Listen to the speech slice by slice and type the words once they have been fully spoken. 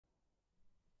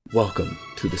Welcome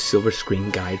to the Silver Screen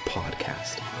Guide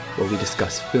podcast, where we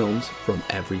discuss films from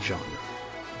every genre.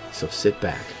 So sit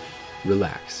back,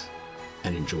 relax,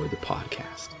 and enjoy the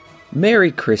podcast. Merry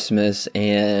Christmas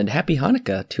and Happy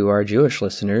Hanukkah to our Jewish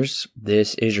listeners.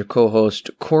 This is your co-host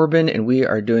Corbin, and we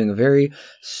are doing a very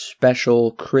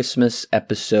special Christmas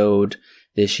episode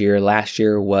this year. Last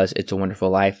year was It's a Wonderful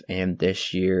Life, and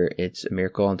this year it's A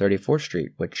Miracle on 34th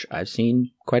Street, which I've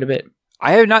seen quite a bit.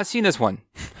 I have not seen this one.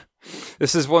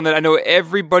 This is one that I know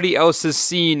everybody else has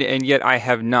seen, and yet I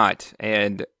have not.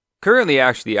 And currently,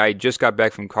 actually, I just got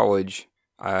back from college,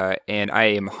 and I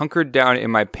am hunkered down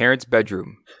in my parents'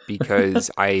 bedroom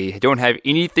because I don't have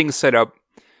anything set up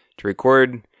to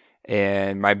record,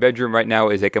 and my bedroom right now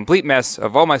is a complete mess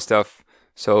of all my stuff.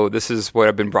 So this is what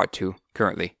I've been brought to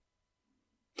currently.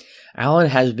 Alan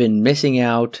has been missing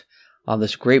out on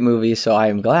this great movie, so I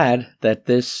am glad that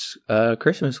this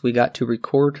Christmas we got to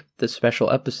record this special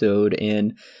episode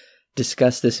and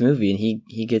discuss this movie, and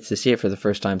he gets to see it for the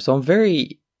first time. So I'm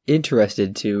very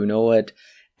interested to know what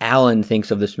Alan thinks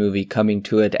of this movie coming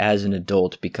to it as an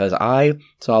adult, because I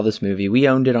saw this movie. We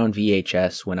owned it on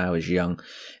VHS when I was young,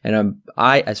 and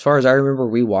as far as I remember,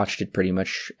 we watched it pretty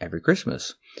much every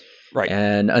Christmas. Right.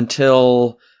 And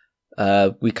until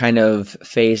we kind of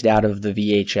phased out of the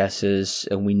VHSs,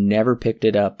 and we never picked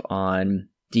it up on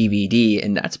DVD,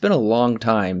 and that's been a long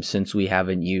time since we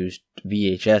haven't used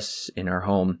VHS in our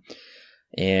home,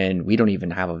 and we don't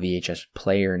even have a VHS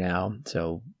player now.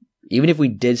 So even if we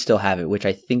did still have it, which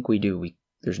I think we do,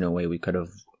 there's no way we could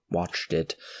have watched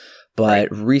it.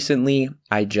 But recently,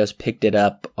 I just picked it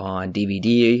up on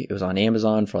DVD. It was on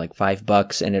Amazon for like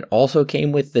 $5, and it also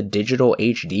came with the digital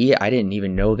HD. I didn't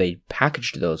even know they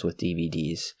packaged those with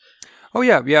DVDs. Oh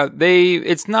yeah.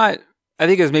 It's not. I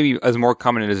think it's maybe as more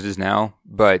common as it is now.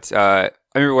 But I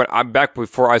remember back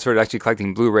before I started actually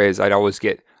collecting Blu-rays, I'd always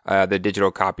get the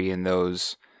digital copy in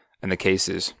those the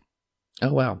cases.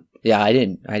 Oh wow, yeah, I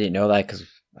didn't know that because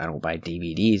I don't buy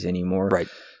DVDs anymore. Right.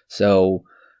 So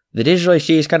the digital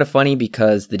HD is kind of funny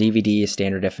because the DVD is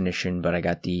standard definition, but I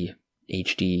got the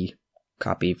HD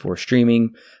copy for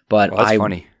streaming. But well, that's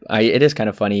funny. It is kind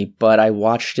of funny, but I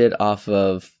watched it off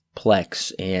of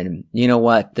Plex, and you know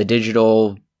what? The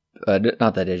digital,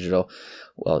 not the digital,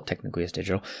 well, technically it's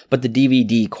digital, but the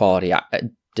DVD quality it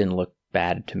didn't look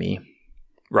bad to me.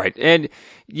 Right. And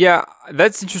yeah,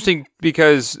 that's interesting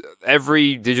because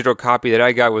every digital copy that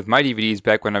I got with my DVDs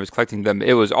back when I was collecting them,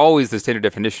 it was always the standard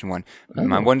definition one.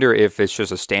 I wonder if it's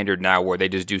just a standard now where they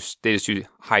just do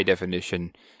high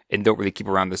definition and don't really keep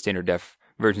around the standard def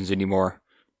versions anymore.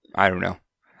 I don't know.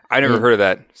 I never heard of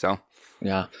that. So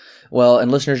yeah. Well, and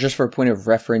listeners, just for a point of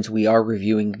reference, we are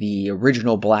reviewing the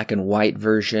original black and white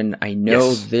version. I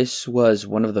know This was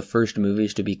one of the first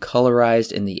movies to be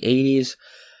colorized in the 80s.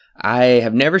 I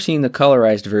have never seen the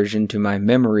colorized version to my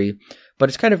memory, but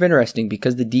it's kind of interesting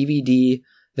because the DVD,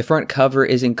 the front cover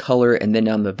is in color, and then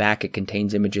on the back it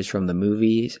contains images from the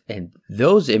movies, and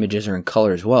those images are in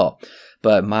color as well.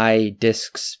 But my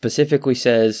disc specifically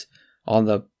says on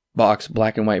the box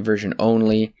black and white version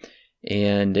only,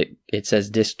 and it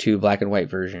says disc 2 black and white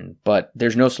version, but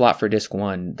there's no slot for disc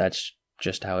 1. That's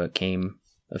just how it came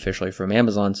officially from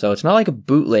Amazon, so it's not like a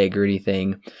bootleg or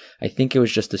anything. I think it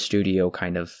was just the studio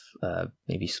kind of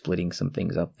maybe splitting some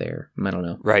things up there. I don't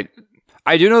know. Right.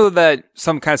 I do know that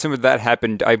some of that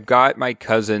happened. I got my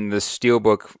cousin the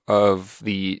steelbook of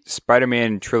the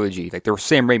Spider-Man trilogy, like the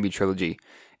Sam Raimi trilogy.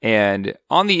 And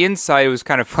on the inside, it was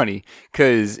kind of funny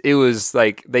because it was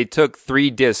like they took 3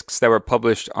 discs that were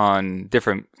published on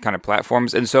different kind of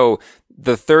platforms. And so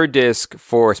the third disc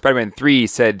for Spider-Man 3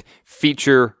 said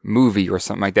feature movie or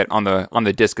something like that on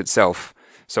the disc itself.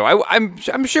 So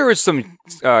I'm sure it's some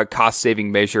cost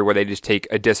saving measure where they just take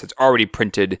a disc that's already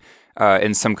printed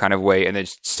in some kind of way and then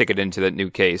just stick it into the new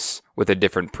case with a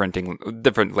different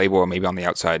label maybe on the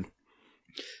outside.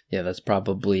 Yeah, that's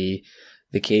probably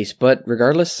the case, but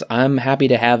regardless, I'm happy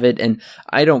to have it, and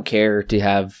I don't care to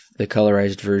have the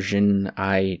colorized version.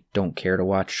 I don't care to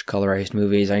watch colorized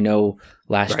movies. I know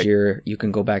last year you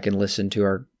can go back and listen to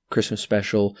our Christmas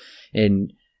special,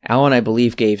 and Alan, I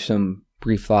believe, gave some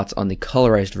brief thoughts on the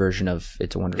colorized version of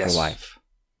It's a Wonderful Life.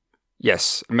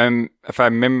 Yes, if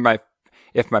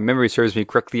my memory serves me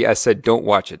correctly, I said don't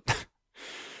watch it.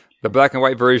 The black and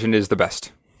white version is the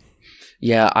best.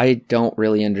 Yeah, I don't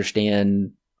really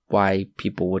understand why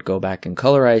people would go back and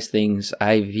colorize things.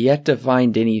 I've yet to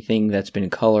find anything that's been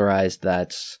colorized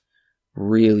that's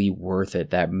really worth it,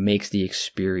 that makes the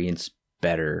experience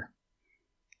better.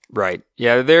 Right.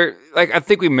 Yeah, I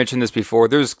think we mentioned this before.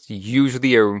 There's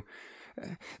usually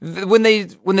when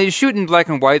they shoot in black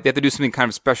and white, they have to do something kind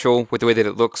of special with the way that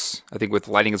it looks. I think with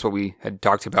lighting is what we had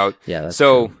talked about. Yeah, that's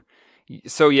true.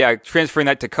 So yeah, transferring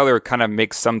that to color kind of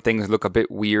makes some things look a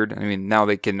bit weird. I mean, now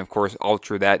they can, of course,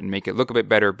 alter that and make it look a bit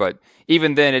better, but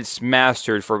even then, it's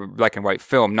mastered for black and white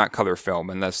film, not color film,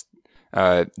 unless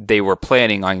they were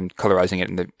planning on colorizing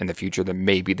it in the future. Then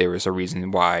maybe there was a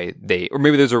reason why or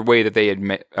maybe there's a way that they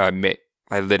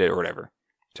I lit it or whatever.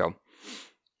 So,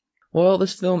 well,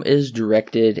 this film is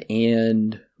directed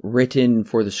and written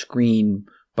for the screen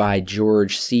by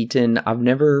George Seaton. I've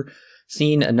never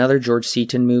seen another George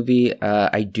Seaton movie.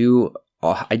 I do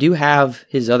have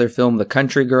his other film, The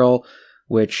Country Girl,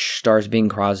 which stars Bing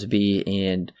Crosby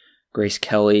and Grace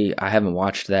Kelly. I haven't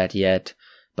watched that yet,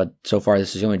 but so far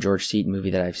this is the only George Seaton movie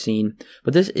that I've seen.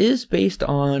 But this is based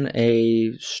on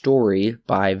a story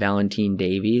by Valentine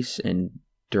Davies, and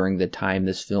during the time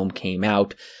this film came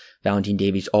out, Valentine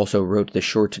Davies also wrote the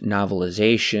short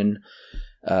novelization.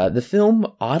 The film,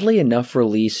 oddly enough,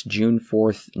 released June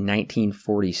 4th,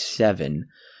 1947.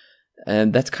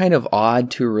 And that's kind of odd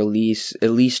to release,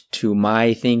 at least to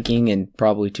my thinking and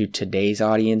probably to today's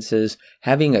audiences.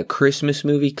 Having a Christmas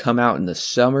movie come out in the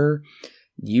summer,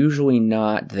 usually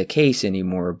not the case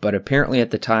anymore. But apparently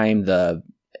at the time, the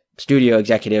studio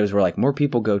executives were like, more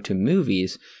people go to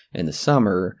movies in the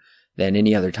summer than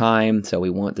any other time. So we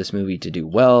want this movie to do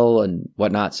well and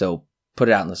whatnot. So put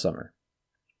it out in the summer.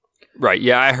 Right,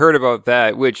 yeah, I heard about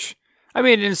that, which, I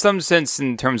mean, in some sense,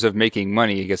 in terms of making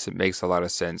money, I guess it makes a lot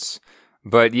of sense.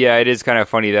 But yeah, it is kind of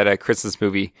funny that a Christmas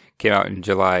movie came out in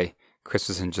July,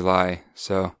 Christmas in July,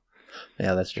 so.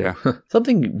 Yeah, that's true. Yeah.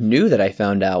 Something new that I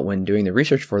found out when doing the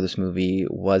research for this movie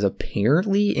was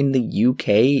apparently in the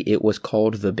UK, it was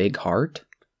called The Big Heart.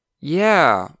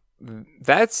 Yeah,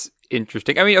 that's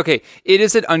interesting. I mean, okay, it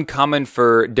isn't uncommon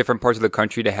for different parts of the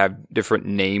country to have different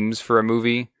names for a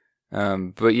movie.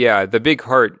 But yeah, The Big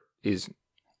Heart is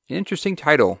an interesting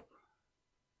title.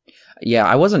 Yeah,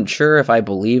 I wasn't sure if I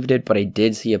believed it, but I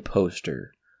did see a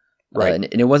poster. Right. And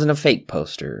it wasn't a fake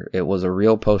poster. It was a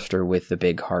real poster with the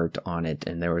big heart on it,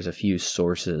 and there was a few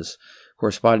sources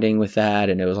corresponding with that,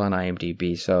 and it was on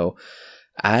IMDb. So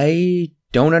I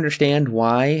don't understand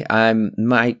why.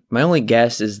 My only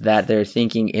guess is that they're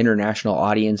thinking international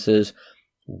audiences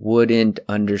wouldn't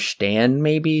understand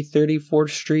maybe 34th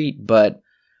Street, but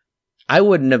I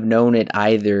wouldn't have known it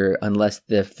either unless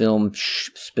the film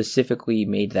specifically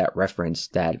made that reference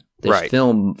that this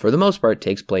film, for the most part,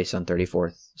 takes place on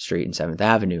 34th Street and 7th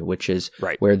Avenue, which is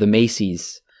where the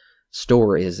Macy's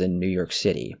store is in New York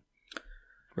City.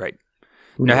 Right.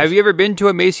 Now, have you ever been to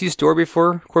a Macy's store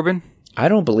before, Corbin? I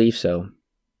don't believe so.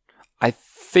 I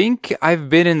think I've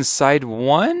been inside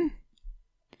one,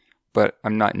 but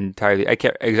I'm not entirely, I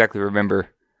can't exactly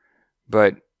remember.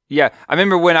 But yeah, I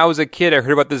remember when I was a kid, I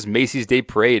heard about this Macy's Day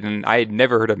Parade, and I had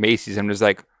never heard of Macy's, and was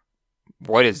like,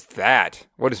 what is that?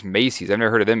 What is Macy's? I've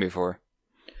never heard of them before.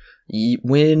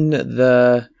 When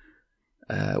do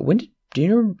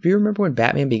you remember when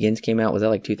Batman Begins came out? Was that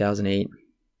like 2008?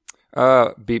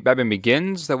 Batman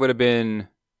Begins? That would have been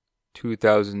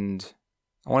 2000,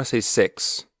 I want to say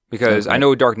 6, because I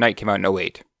know Dark Knight came out in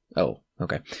 2008. Oh,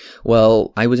 okay.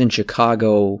 Well, I was in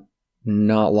Chicago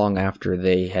not long after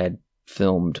they had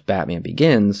filmed Batman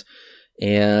Begins,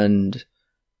 and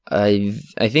I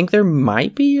think there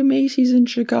might be a Macy's in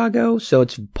Chicago, so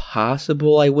it's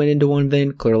possible I went into one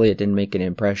then. Clearly it didn't make an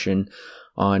impression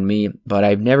on me, but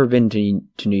I've never been to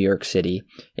New York City,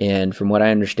 and from what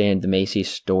I understand, the Macy's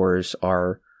stores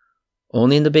are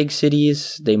only in the big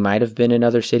cities. They might have been in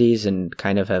other cities and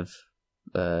kind of have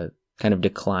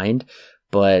declined,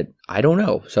 but I don't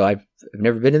know. So I've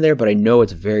never been in there, but I know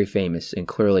it's very famous, and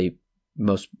clearly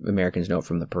most Americans know it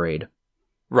from the parade.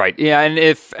 Right. Yeah, and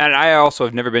I also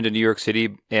have never been to New York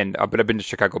City, but I've been to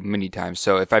Chicago many times.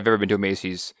 So if I've ever been to a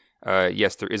Macy's,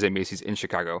 yes, there is a Macy's in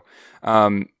Chicago.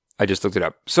 I just looked it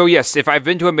up. So yes, if I've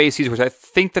been to a Macy's, which I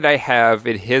think that I have,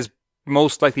 it has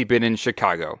most likely been in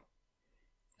Chicago.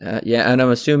 Yeah, and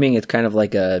I'm assuming it's kind of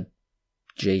like a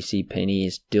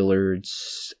JCPenney's,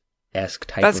 Dillard's-esque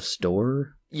type of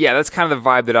store. Yeah, that's kind of the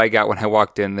vibe that I got when I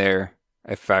walked in there,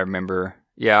 if I remember.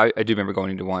 Yeah, I do remember going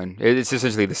into one. It's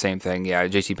essentially the same thing. Yeah,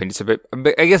 JCPenney's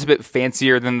a bit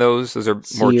fancier than those. Those are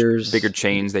more bigger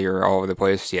chains. They are all over the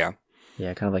place. Yeah.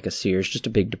 Yeah, kind of like a Sears, just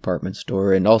a big department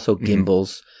store. And also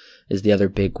Gimbel's is the other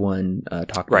big one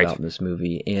talked about in this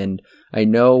movie. And I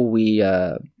know we,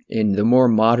 in the more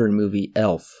modern movie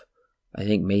Elf, I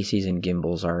think Macy's and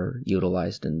Gimbel's are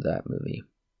utilized in that movie.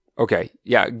 Okay.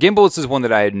 Yeah, Gimbel's is one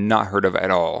that I had not heard of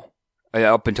at all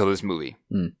up until this movie.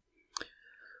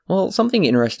 Well, something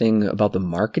interesting about the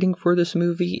marketing for this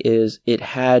movie is it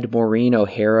had Maureen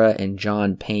O'Hara and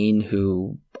John Payne,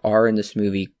 who are in this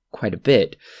movie quite a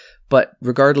bit. But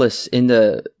regardless, in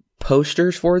the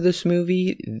posters for this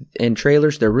movie and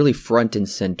trailers, they're really front and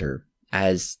center,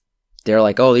 as they're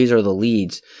like, oh, these are the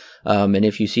leads. And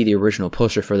if you see the original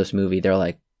poster for this movie, they're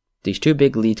like these two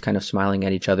big leads kind of smiling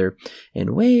at each other.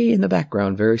 And way in the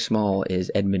background, very small,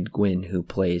 is Edmund Gwynn, who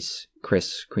plays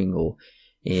Kris Kringle,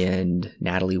 and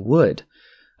Natalie Wood.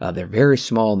 They're very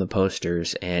small in the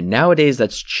posters. And nowadays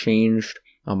that's changed.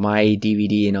 On my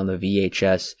DVD and on the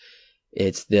VHS,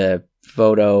 it's the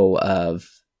photo of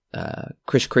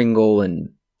Kris Kringle and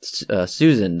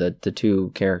Susan, the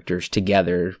two characters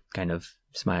together, kind of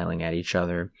smiling at each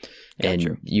other. Gotcha.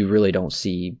 And you really don't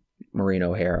see Maureen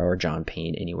O'Hara or John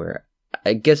Payne anywhere.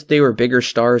 I guess they were bigger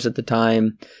stars at the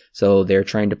time, so they're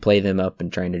trying to play them up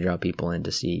and trying to draw people in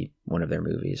to see one of their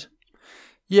movies.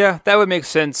 Yeah, that would make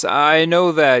sense. I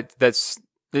know that's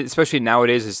especially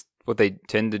nowadays, is what they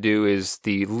tend to do is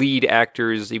the lead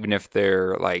actors, even if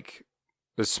they're like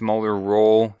a smaller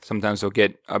role, sometimes they'll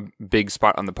get a big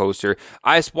spot on the poster.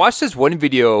 I watched this one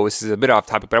video, this is a bit off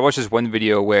topic, but I watched this one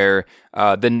video where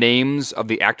the names of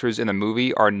the actors in the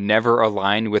movie are never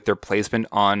aligned with their placement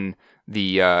on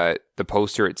the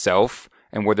poster itself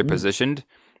and where they're positioned,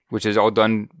 which is all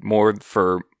done more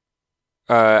for,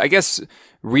 I guess,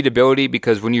 readability,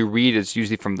 because when you read, it's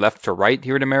usually from left to right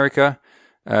here in America.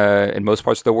 In most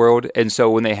parts of the world, and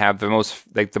so when they have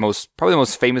probably the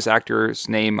most famous actor's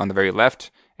name on the very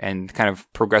left, and kind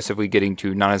of progressively getting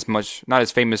to not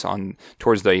as famous on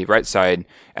towards the right side,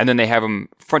 and then they have them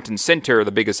front and center,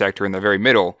 the biggest actor in the very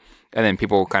middle, and then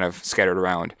people kind of scattered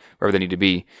around wherever they need to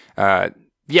be.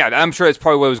 Yeah, I'm sure that's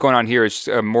probably what was going on here. It's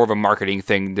more of a marketing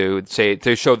thing to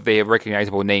show that they have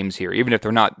recognizable names here, even if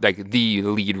they're not like the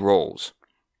lead roles.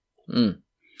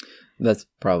 That's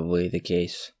probably the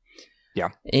case.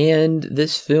 Yeah. And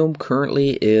this film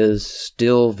currently is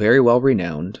still very well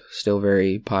renowned, still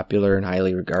very popular and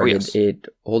highly regarded. Oh, yes. It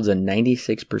holds a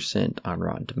 96% on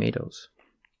Rotten Tomatoes.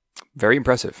 Very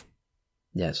impressive.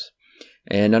 Yes.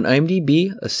 And on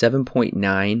IMDb, a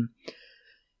 7.9.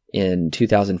 In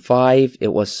 2005,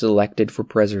 it was selected for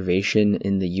preservation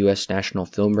in the U.S. National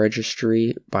Film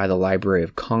Registry by the Library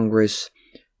of Congress,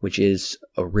 which is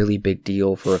a really big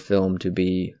deal for a film to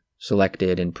be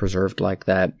selected and preserved like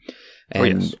that.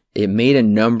 And It made a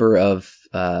number of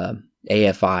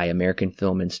AFI, American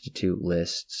Film Institute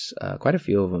lists, quite a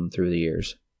few of them through the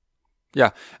years. Yeah,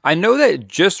 I know that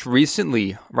just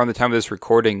recently, around the time of this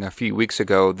recording, a few weeks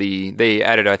ago, they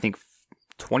added, I think,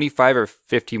 25 or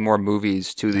 50 more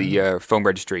movies to the film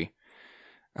registry.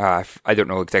 I don't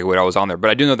know exactly what I was on there, but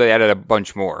I do know they added a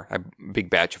bunch more, a big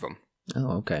batch of them.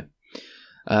 Oh, okay.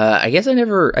 I guess I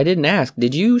didn't ask.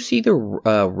 Did you see the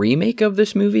remake of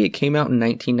this movie? It came out in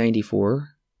 1994.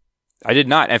 I did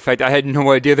not. In fact, I had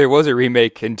no idea there was a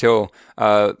remake until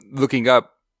looking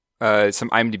up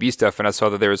some IMDb stuff, and I saw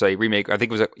that there was a remake. I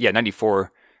think it was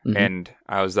 94, and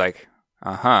I was like,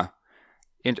 I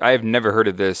have never heard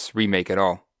of this remake at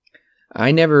all.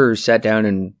 I never sat down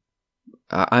and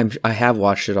I have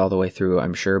watched it all the way through,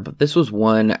 I'm sure, but this was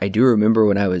one I do remember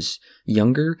when I was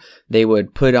younger. They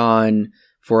would put on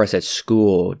for us at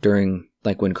school during,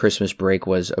 like, when Christmas break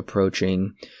was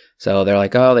approaching. So they're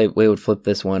like, we would flip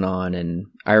this one on, and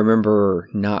I remember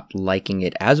not liking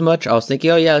it as much. I was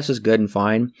thinking, oh yeah, this is good and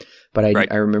fine, but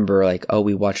I remember like,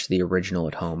 we watched the original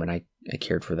at home, and I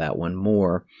cared for that one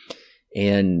more.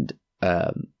 And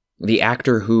the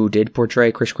actor who did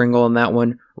portray Kris Kringle in that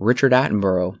one, Richard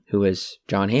Attenborough, who is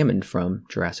John Hammond from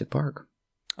Jurassic Park.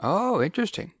 Oh,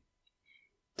 interesting.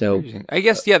 So I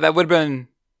guess, that would have been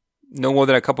no more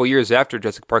than a couple years after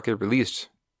Jurassic Park had released,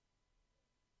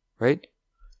 right?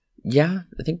 Yeah,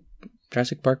 I think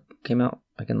Jurassic Park came out.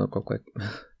 I can look real quick.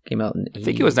 Came out in 80. I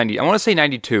think it was 90. I want to say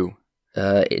 92.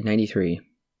 93.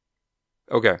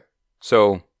 Okay,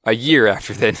 so a year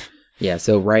after then. Yeah,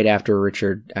 so right after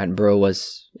Richard Attenborough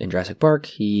was in Jurassic Park,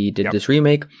 he did this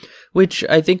remake, which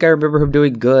I think I remember him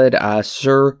doing good.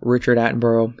 Sir Richard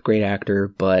Attenborough, great actor,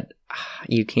 but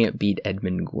you can't beat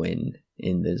Edmund Gwynn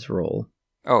in this role.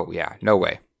 Oh, yeah, no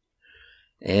way.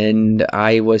 And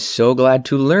I was so glad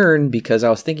to learn, because I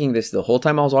was thinking this the whole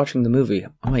time I was watching the movie.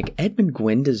 I'm like, Edmund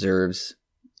Gwynn deserves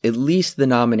at least the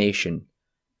nomination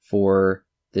for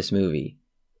this movie.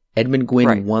 Edmund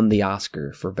Gwynn won the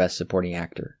Oscar for Best Supporting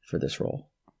Actor for this role.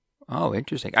 Oh,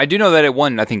 interesting. I do know that it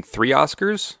won, I think, 3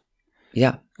 Oscars.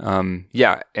 Yeah.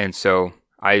 And so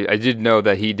I did know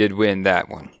that he did win that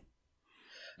one.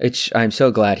 I'm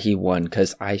so glad he won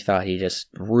because I thought he just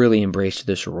really embraced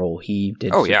this role. He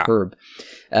did superb.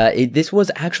 Yeah. This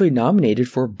was actually nominated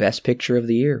for Best Picture of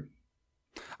the Year.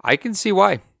 I can see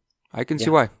why.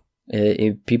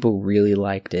 People really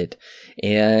liked it.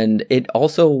 And it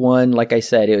also won, like I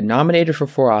said, it was nominated for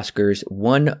 4 Oscars,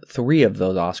 won 3 of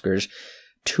those Oscars.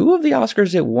 2 of the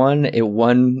Oscars it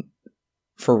won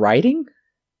for writing.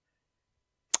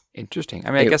 Interesting.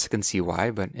 I mean, I guess I can see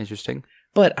why, but interesting.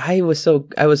 But I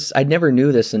never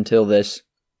knew this until this.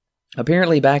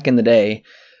 Apparently back in the day,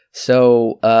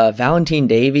 so Valentine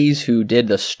Davies, who did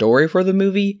the story for the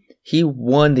movie, he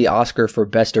won the Oscar for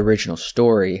Best Original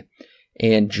Story.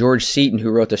 And George Seaton,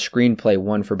 who wrote the screenplay,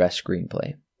 won for Best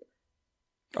Screenplay.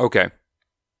 Okay.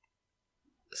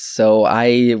 So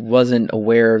I wasn't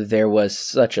aware there was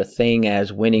such a thing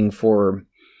as winning for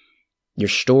your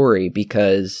story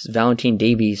because Valentine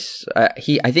Davies, I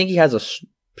think he has a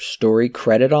story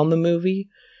credit on the movie.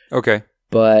 Okay.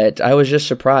 But I was just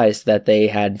surprised that they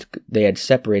had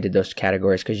separated those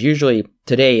categories because usually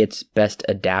today it's Best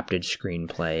Adapted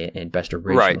Screenplay and Best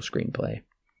Original Screenplay.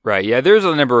 Right. Yeah, there's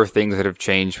a number of things that have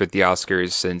changed with the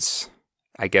Oscars since,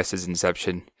 I guess, its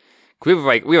inception. We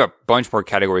have a bunch more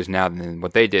categories now than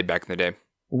what they did back in the day.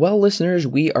 Well, listeners,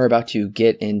 we are about to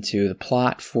get into the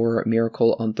plot for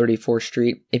Miracle on 34th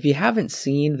Street. If you haven't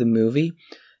seen the movie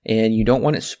and you don't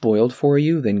want it spoiled for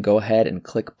you, then go ahead and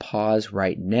click pause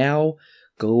right now.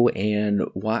 Go and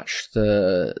watch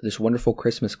this wonderful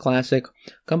Christmas classic.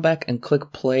 Come back and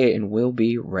click play and we'll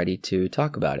be ready to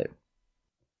talk about it.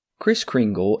 Kris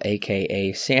Kringle,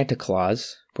 aka Santa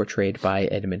Claus, portrayed by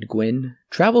Edmund Gwynn,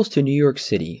 travels to New York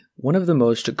City, one of the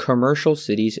most commercial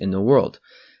cities in the world,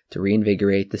 to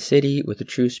reinvigorate the city with the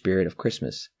true spirit of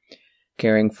Christmas,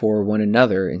 caring for one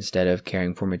another instead of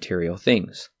caring for material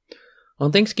things.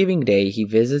 On Thanksgiving Day, he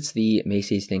visits the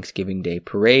Macy's Thanksgiving Day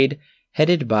Parade,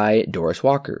 headed by Doris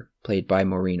Walker, played by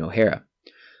Maureen O'Hara.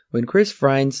 When Kris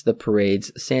finds the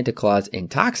parade's Santa Claus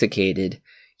intoxicated,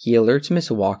 he alerts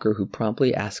Miss Walker, who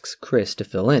promptly asks Kris to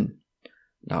fill in.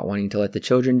 Not wanting to let the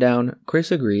children down,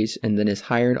 Kris agrees and then is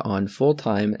hired on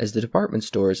full-time as the department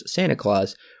store's Santa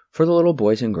Claus for the little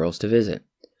boys and girls to visit.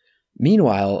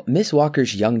 Meanwhile, Miss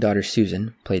Walker's young daughter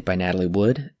Susan, played by Natalie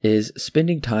Wood, is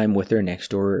spending time with her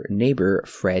next-door neighbor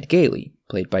Fred Gailey,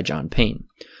 played by John Payne,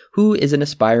 who is an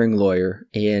aspiring lawyer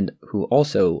and who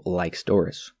also likes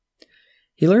Doris.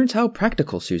 He learns how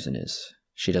practical Susan is.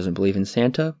 She doesn't believe in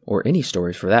Santa, or any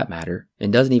stories for that matter,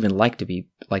 and doesn't even like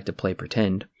to play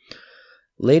pretend.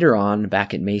 Later on,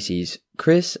 back at Macy's,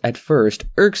 Kris at first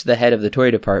irks the head of the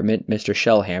toy department, Mr.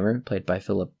 Shellhammer, played by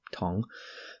Philip Tong,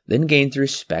 then gains the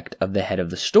respect of the head of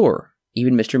the store,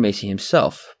 even Mr. Macy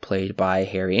himself, played by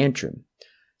Harry Antrim.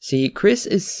 See, Kris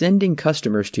is sending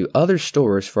customers to other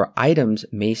stores for items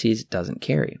Macy's doesn't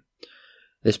carry.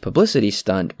 This publicity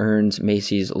stunt earns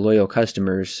Macy's loyal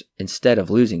customers instead of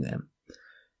losing them.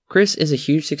 Kris is a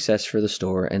huge success for the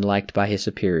store and liked by his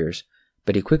superiors,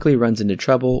 but he quickly runs into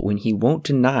trouble when he won't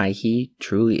deny he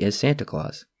truly is Santa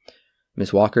Claus.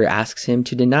 Miss Walker asks him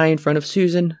to deny in front of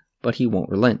Susan, but he won't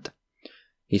relent.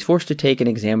 He's forced to take an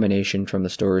examination from the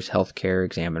store's healthcare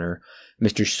examiner,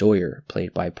 Mr. Sawyer,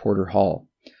 played by Porter Hall.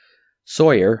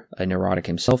 Sawyer, a neurotic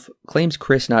himself, claims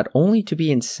Kris not only to be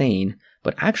insane,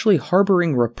 but actually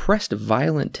harboring repressed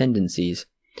violent tendencies.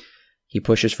 He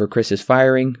pushes for Kris's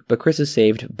firing, but Kris is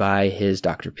saved by his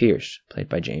Dr. Pierce, played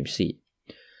by James Seat.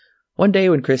 One day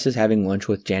when Kris is having lunch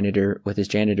with his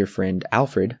janitor friend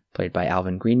Alfred, played by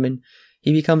Alvin Greenman,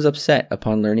 he becomes upset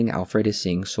upon learning Alfred is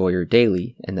seeing Sawyer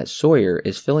daily and that Sawyer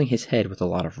is filling his head with a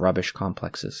lot of rubbish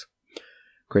complexes.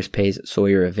 Kris pays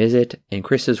Sawyer a visit, and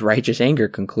Kris's righteous anger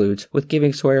concludes with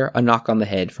giving Sawyer a knock on the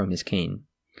head from his cane.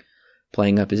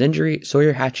 Playing up his injury,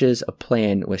 Sawyer hatches a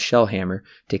plan with Shellhammer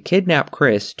to kidnap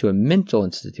Kris to a mental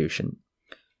institution.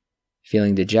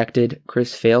 Feeling dejected,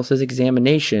 Kris fails his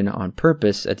examination on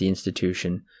purpose at the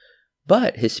institution,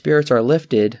 but his spirits are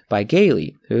lifted by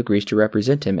Gailey, who agrees to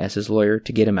represent him as his lawyer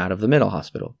to get him out of the mental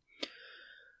hospital.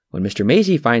 When Mr.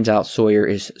 Macy finds out Sawyer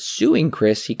is suing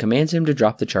Kris, he commands him to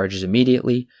drop the charges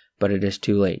immediately, but it is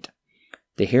too late.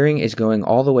 The hearing is going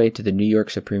all the way to the New York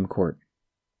Supreme Court.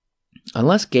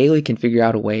 Unless Gailey can figure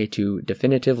out a way to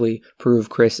definitively prove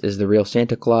Kris is the real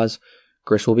Santa Claus,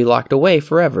 Kris will be locked away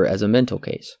forever as a mental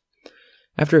case.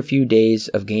 After a few days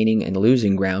of gaining and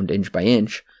losing ground inch by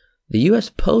inch, the U.S.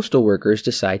 postal workers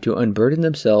decide to unburden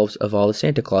themselves of all the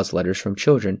Santa Claus letters from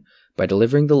children by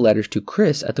delivering the letters to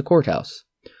Kris at the courthouse.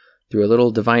 Through a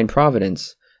little divine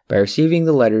providence, by receiving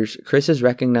the letters, Kris is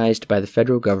recognized by the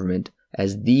federal government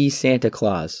as the Santa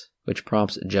Claus, which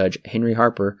prompts Judge Henry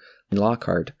Harper and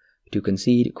Lockhart to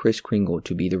concede Kris Kringle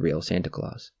to be the real Santa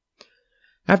Claus.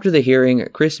 After the hearing,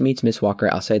 Chris meets Miss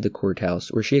Walker outside the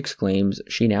courthouse, where she exclaims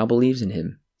she now believes in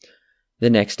him. The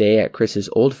next day at Chris's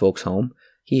old folks' home,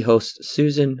 he hosts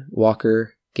Susan,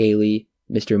 Walker, Gailey,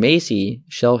 Mr. Macy,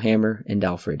 Shellhammer, and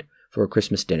Alfred for a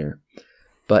Christmas dinner.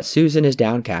 But Susan is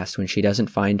downcast when she doesn't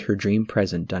find her dream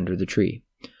present under the tree.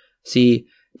 See,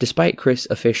 despite Chris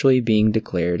officially being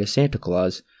declared a Santa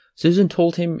Claus, Susan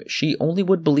told him she only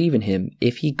would believe in him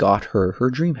if he got her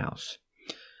dream house.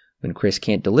 When Chris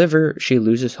can't deliver, she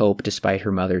loses hope despite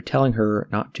her mother telling her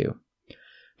not to.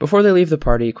 Before they leave the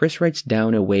party, Chris writes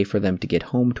down a way for them to get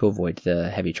home to avoid the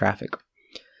heavy traffic.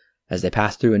 As they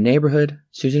pass through a neighborhood,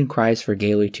 Susan cries for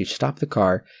Gailey to stop the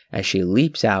car as she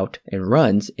leaps out and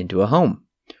runs into a home.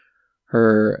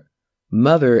 Her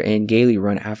mother and Gailey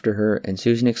run after her, and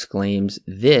Susan exclaims,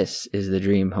 "This is the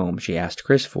dream home she asked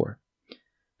Chris for."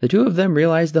 The two of them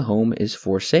realize the home is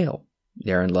for sale.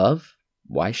 They're in love.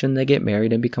 Why shouldn't they get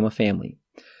married and become a family?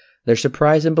 Their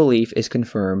surprise and belief is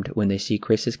confirmed when they see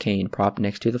Chris's cane propped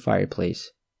next to the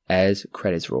fireplace as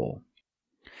credits roll.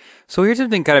 So here's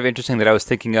something kind of interesting that I was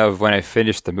thinking of when I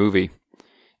finished the movie.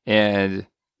 And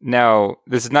now,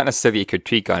 this is not necessarily a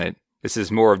critique on it. This is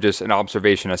more of just an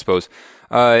observation, I suppose.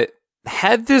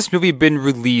 Had this movie been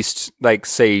released, like,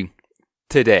 say,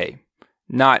 today,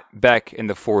 not back in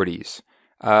the 40s,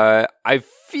 I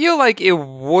feel like it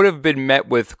would have been met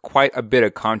with quite a bit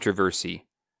of controversy,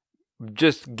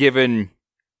 just given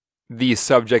the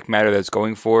subject matter that's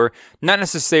going for. Not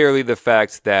necessarily the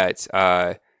fact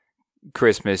that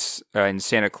Christmas and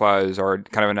Santa Claus are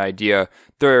kind of an idea.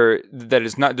 That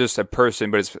it's not just a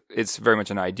person, but it's very much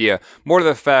an idea. More to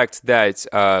the fact that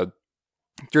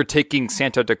you're taking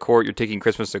Santa to court, you're taking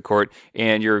Christmas to court,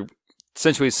 and you're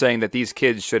essentially saying that these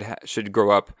kids should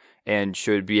grow up and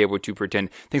should be able to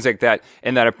pretend things like that,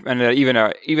 and that even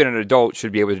an adult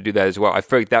should be able to do that as well. I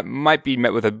feel like that might be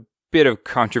met with a bit of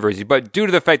controversy, but due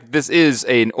to the fact that this is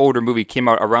an older movie, came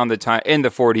out around the time in the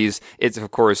 40s, it's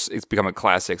become a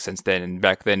classic since then, and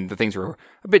back then the things were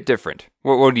a bit different.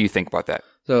 What do you think about that?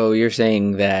 So you're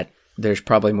saying that there's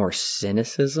probably more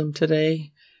cynicism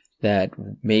today that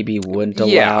maybe wouldn't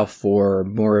allow for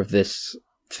more of this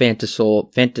fantasol,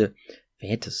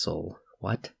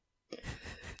 what?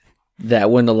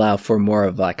 That wouldn't allow for more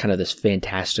of kind of this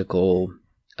fantastical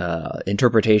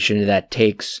interpretation that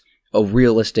takes a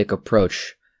realistic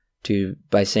approach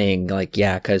by saying like,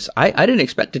 yeah, because I didn't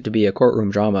expect it to be a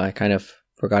courtroom drama. I kind of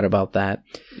forgot about that.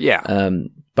 Yeah.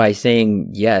 By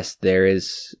saying, yes, there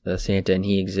is a Santa and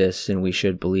he exists and we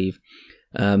should believe.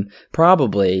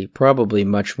 Probably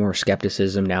much more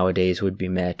skepticism nowadays would be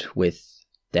met with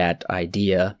that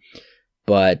idea.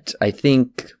 But I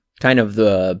think kind of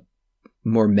the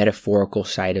more metaphorical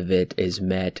side of it is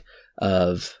met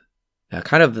of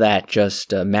kind of that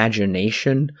just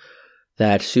imagination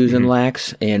that Susan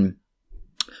lacks, and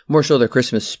more so the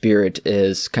Christmas spirit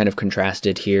is kind of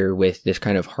contrasted here with this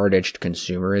kind of hard-edged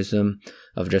consumerism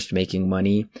of just making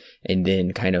money and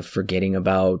then kind of forgetting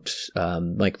about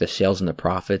like the sales and the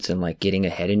profits and like getting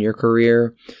ahead in your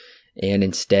career, and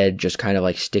instead just kind of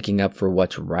like sticking up for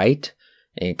what's right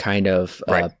and kind of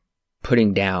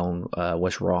putting down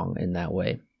what's wrong in that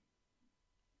way.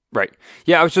 Right.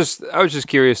 Yeah, I was just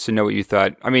curious to know what you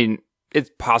thought. I mean, it's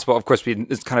possible, of course,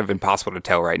 it's kind of impossible to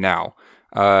tell right now.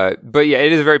 But yeah,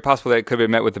 it is very possible that it could have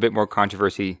been met with a bit more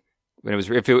controversy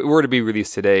if it were to be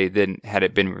released today than had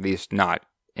it been released not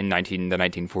in the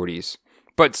 1940s.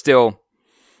 But still,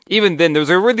 even then, there's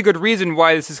a really good reason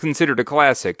why this is considered a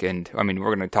classic. And I mean,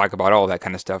 we're going to talk about all that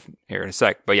kind of stuff here in a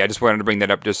sec. But yeah, I just wanted to bring that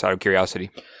up just out of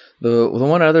curiosity. The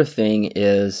one other thing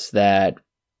is that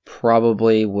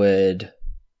probably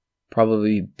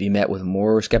be met with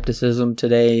more skepticism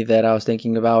today that I was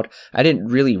thinking about. I didn't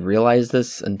really realize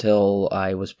this until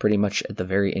I was pretty much at the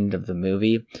very end of the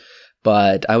movie.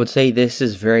 But I would say this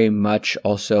is very much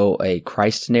also a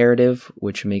Christ narrative,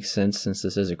 which makes sense since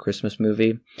this is a Christmas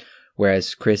movie.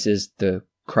 Whereas Chris is the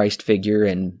Christ figure.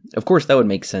 And of course that would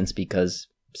make sense because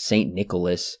Saint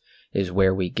Nicholas is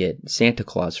where we get Santa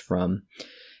Claus from.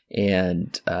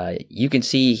 And you can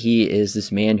see he is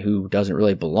this man who doesn't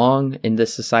really belong in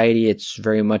this society. It's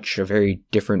very much a very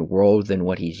different world than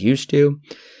what he's used to.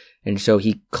 And so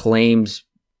he claims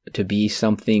to be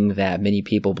something that many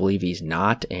people believe he's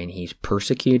not, and he's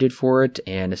persecuted for it.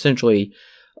 And essentially,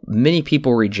 many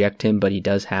people reject him, but he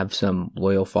does have some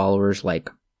loyal followers like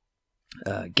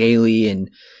Gailey and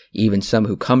even some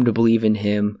who come to believe in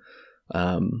him,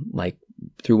 like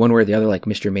through one way or the other, like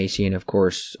Mr. Macy and, of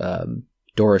course,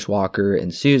 Doris Walker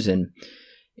and Susan.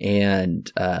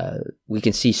 And we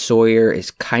can see Sawyer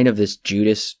is kind of this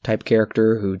Judas type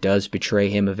character who does betray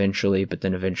him eventually, but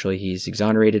then eventually he's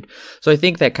exonerated. So I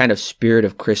think that kind of spirit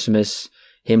of Christmas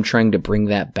him trying to bring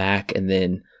that back, and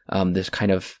then this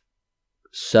kind of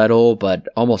subtle but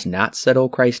almost not subtle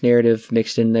Christ narrative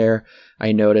mixed in there,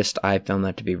 I found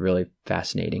that to be really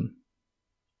fascinating.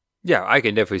 Yeah, I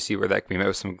can definitely see where that can be met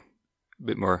with some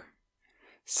bit more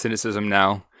cynicism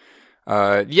now.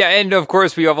 And of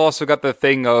course we have also got the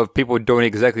thing of people don't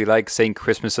exactly like saying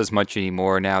Christmas as much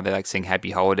anymore now. They like saying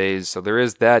Happy Holidays, so there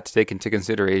is that to take into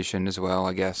consideration as well,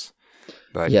 I guess.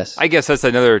 But yes, I guess that's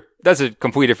a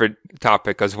completely different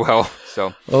topic as well.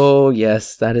 So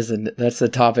yes, that's a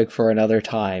topic for another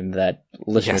time that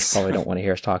listeners probably don't want to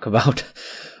hear us talk about.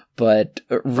 But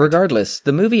regardless,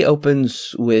 the movie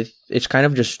opens with, it's kind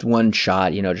of just one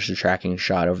shot, just a tracking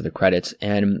shot over the credits.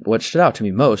 And what stood out to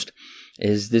me most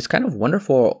is this kind of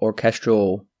wonderful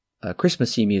orchestral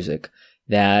Christmassy music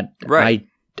that I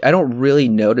don't really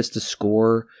notice the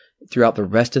score throughout the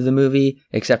rest of the movie,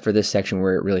 except for this section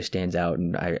where it really stands out,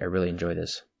 and I really enjoy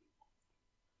this.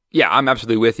 Yeah, I'm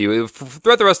absolutely with you.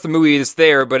 Throughout the rest of the movie, it's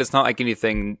there, but it's not like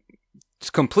anything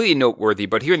completely noteworthy.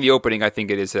 But here in the opening, I think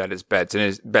it is at its best,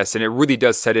 and it really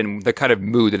does set in the kind of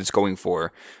mood that it's going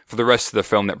for the rest of the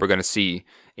film that we're going to see.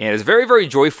 And it's very, very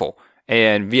joyful.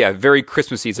 And yeah, very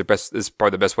Christmassy is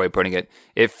probably the best way of putting it.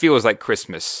 It feels like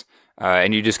Christmas.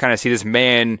 And you just kind of see this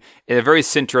man in the very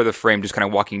center of the frame, just kind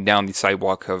of walking down the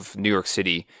sidewalk of New York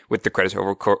City with the credits,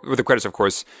 of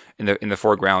course, in the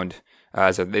foreground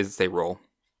as they roll.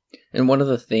 And one of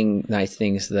the nice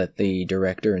things that the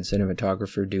director and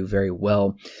cinematographer do very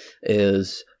well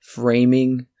is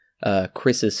framing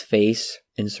Chris's face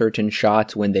in certain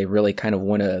shots when they really kind of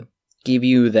want to give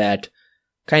you that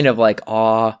kind of like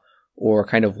awe or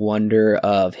kind of wonder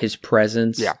of his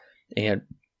presence. Yeah. And,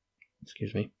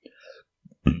 excuse me.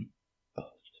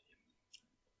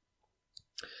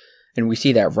 And we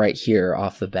see that right here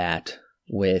off the bat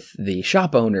with the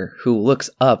shop owner who looks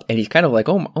up and he's kind of like,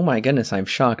 oh my goodness, I'm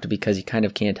shocked, because he kind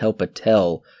of can't help but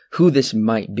tell who this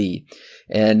might be.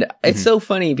 And it's so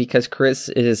funny because Chris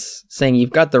is saying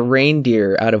you've got the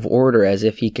reindeer out of order, as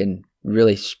if he can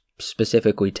really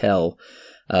specifically tell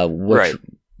what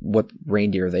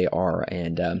reindeer they are.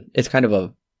 And it's kind of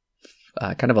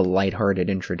a lighthearted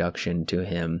introduction to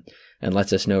him, and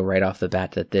lets us know right off the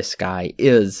bat that this guy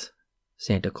is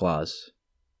Santa Claus.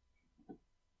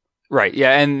 Right,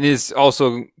 yeah, and this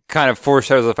also kind of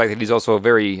foreshadows the fact that he's also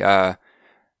very, I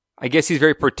guess he's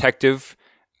very protective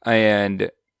and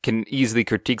can easily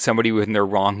critique somebody when they're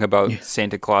wrong about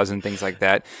Santa Claus and things like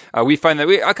that. We find that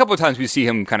a couple of times we see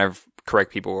him kind of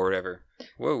correct people or whatever.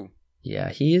 Whoa. Yeah,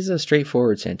 he is a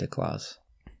straightforward Santa Claus.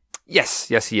 Yes,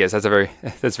 he is.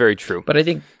 That's very true. But I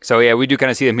think so. Yeah, we do kind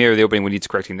of see him here in the opening when he's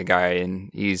correcting the guy, and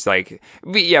he's like,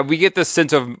 we get this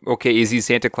sense of, okay, is he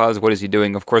Santa Claus? What is he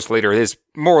doing? Of course, later it is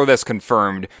more or less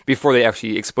confirmed before they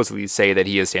actually explicitly say that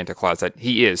he is Santa Claus. That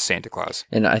he is Santa Claus.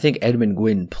 And I think Edmund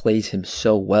Gwynn plays him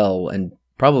so well, and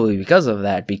probably because of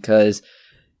that, because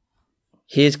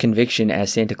his conviction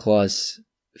as Santa Claus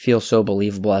feels so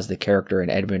believable as the character, and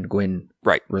Edmund Gwynn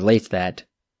relates that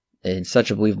in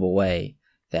such a believable way.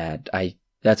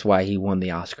 That's why he won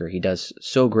the Oscar. He does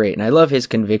so great. And I love his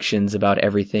convictions about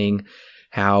everything,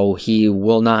 how he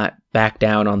will not back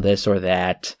down on this or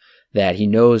that he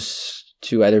knows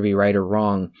to either be right or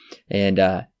wrong.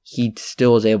 And he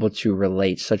still is able to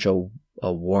relate such a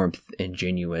warmth and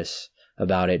genuineness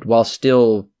about it while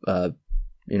still,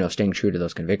 staying true to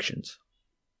those convictions.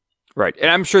 Right.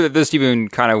 And I'm sure that this even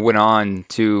kind of went on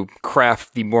to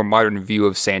craft the more modern view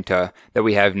of Santa that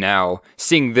we have now.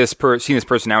 Seeing this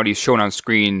personality shown on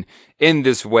screen in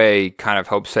this way kind of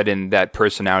helps set in that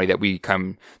personality that we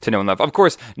come to know and love. Of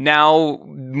course, now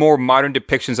more modern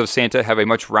depictions of Santa have a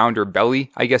much rounder belly,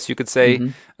 I guess you could say.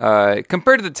 Mm-hmm.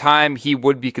 Compared to the time, he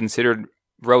would be considered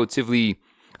relatively...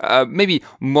 maybe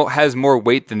has more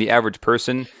weight than the average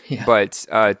person, but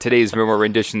today's more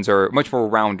renditions are much more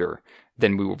rounder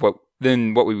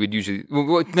than what we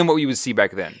would see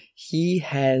back then. He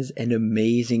has an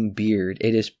amazing beard.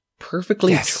 It is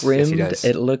perfectly trimmed. Yes,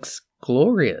 it looks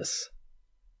glorious.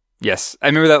 Yes, I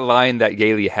remember that line that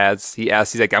Gailey has.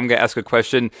 He's like, "I'm going to ask a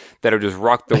question that'll just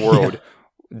rock the world.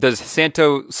 Does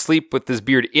Santa sleep with this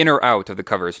beard in or out of the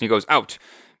covers?" And he goes, "Out,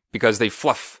 because they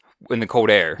fluff in the cold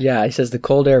air." Yeah, he says the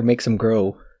cold air makes them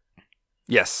grow.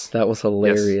 Yes, that was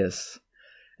hilarious. Yes.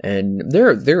 And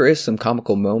there is some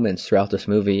comical moments throughout this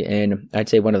movie, and I'd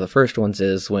say one of the first ones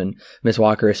is when Miss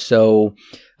Walker is so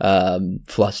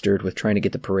flustered with trying to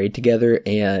get the parade together,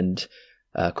 and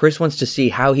Chris wants to see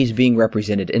how he's being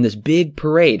represented in this big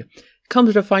parade.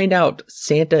 Comes to find out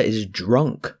Santa is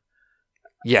drunk.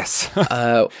 Yes.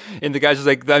 And the guy's just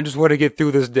like, "I just want to get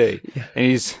through this day." Yeah. And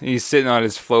he's sitting on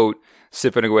his float,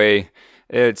 sipping away.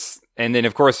 It's And then,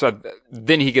 of course,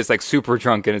 then he gets like super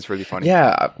drunk, and it's really funny.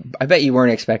 Yeah, I bet you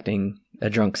weren't expecting a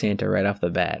drunk Santa right off the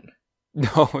bat.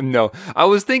 No. I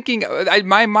was thinking,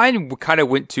 my mind kind of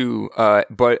went to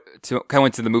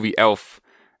the movie Elf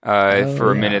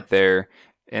for a minute there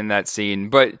in that scene.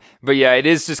 But yeah, it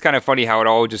is just kind of funny how it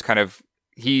all just kind of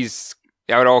he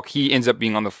ends up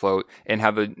being on the float, and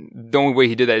how the only way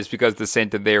he did that is because the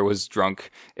Santa there was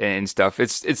drunk and stuff.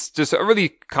 It's just a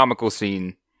really comical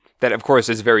scene that, of course,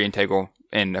 is very integral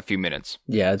in a few minutes.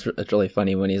 Yeah, it's really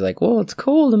funny when he's like, "Well, it's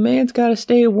cold. A man's got to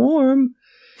stay warm."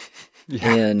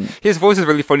 Yeah. And his voice is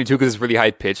really funny too because it's really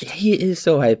high pitched. He is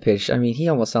so high pitched. I mean, he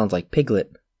almost sounds like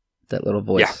Piglet, that little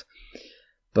voice. Yeah.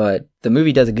 But the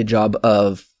movie does a good job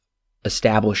of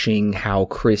establishing how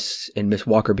Chris and Miss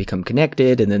Walker become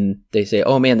connected, and then they say,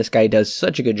 "Oh man, this guy does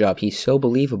such a good job. He's so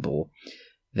believable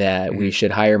that we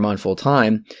should hire him on full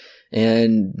time."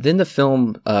 And then the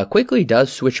film quickly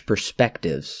does switch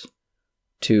perspectives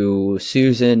to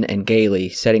Susan and Gailey,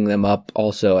 setting them up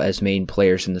also as main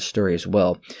players in the story as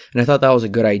well. And I thought that was a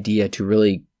good idea to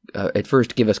really, at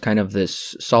first, give us kind of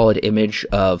this solid image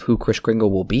of who Kris Kringle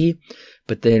will be,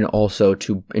 but then also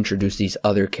to introduce these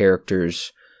other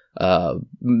characters,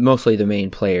 mostly the main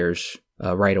players,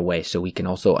 right away, so we can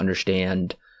also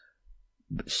understand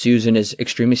Susan is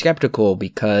extremely skeptical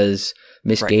because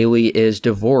Miss Gailey is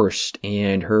divorced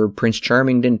and her Prince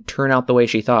Charming didn't turn out the way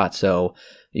she thought, so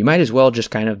you might as well just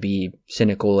kind of be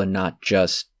cynical and not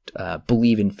just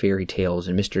believe in fairy tales.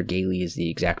 And Mr. Gailey is the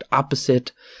exact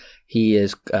opposite. He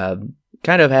is kind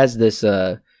of has this,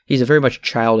 he's a very much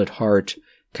child at heart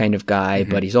kind of guy,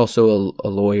 but he's also a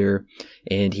lawyer,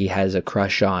 and he has a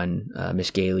crush on Miss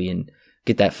Gailey, and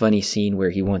get that funny scene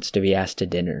where he wants to be asked to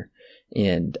dinner.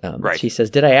 And she says,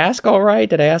 "Did I ask all right?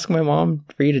 Did I ask my mom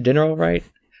for you to dinner all right?"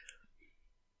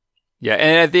 Yeah,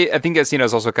 and I think that scene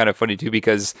is also kind of funny too,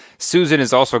 because Susan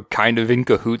is also kind of in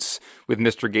cahoots with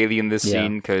Mr. Gailey in this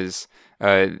scene, because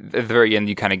at the very end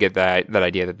you kind of get that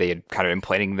idea that they had kind of been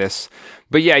planning this.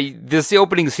 But yeah, the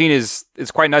opening scene is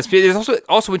quite nice. It's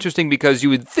also interesting because you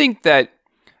would think that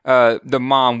the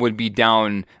mom would be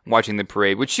down watching the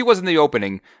parade, which she was in the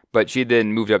opening, but she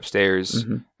then moved upstairs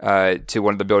to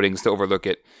one of the buildings to overlook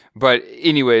it. But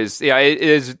anyways, yeah,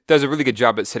 it does a really good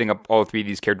job at setting up all three of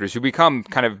these characters who become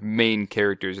kind of main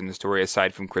characters in the story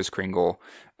aside from Kris Kringle,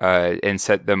 and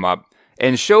set them up,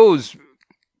 and shows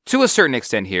to a certain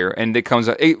extent here, and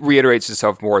it reiterates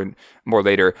itself more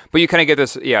later. But you kind of get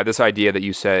this idea that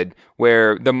you said,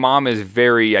 where the mom is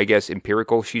very, I guess,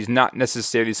 empirical. She's not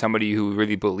necessarily somebody who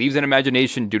really believes in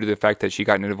imagination due to the fact that she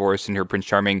got in a divorce and her Prince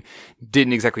Charming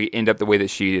didn't exactly end up the way that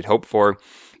she had hoped for.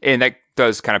 And that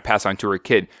does kind of pass on to her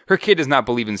kid. Her kid does not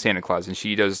believe in Santa Claus, and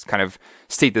she does kind of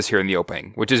state this here in the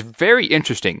opening, which is very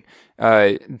interesting,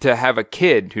 to have a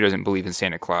kid who doesn't believe in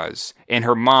Santa Claus and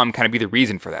her mom kind of be the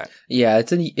reason for that. Yeah,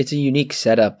 it's a unique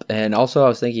setup, and also I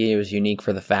was thinking it was unique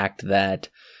for the fact that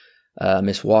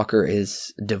Miss Walker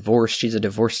is divorced. She's a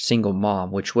divorced single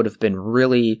mom, which would have been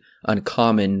really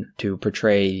uncommon to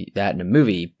portray that in a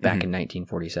movie back in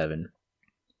 1947.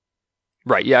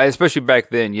 Right, yeah, especially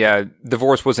back then, yeah,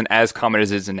 divorce wasn't as common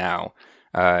as it is now.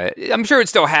 I'm sure it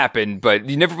still happened, but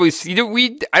you never really see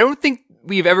it. I don't think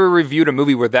we've ever reviewed a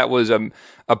movie where that was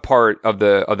a part of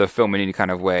the film in any kind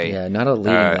of way. Yeah, not a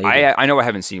leading lady. I know I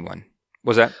haven't seen one.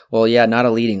 Was that? Well, yeah, not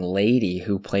a leading lady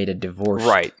who played a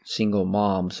divorced single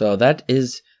mom. So that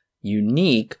is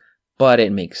unique, but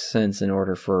it makes sense in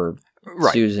order for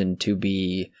Susan to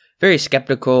be very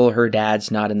skeptical. Her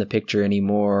dad's not in the picture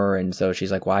anymore, and so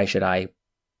she's like, why should I,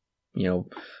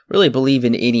 really believe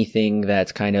in anything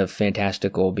that's kind of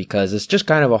fantastical, because it's just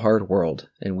kind of a hard world,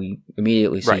 and we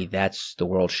immediately see that's the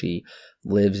world she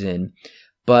lives in.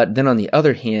 But then on the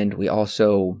other hand, we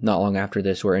also, not long after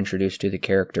this, were introduced to the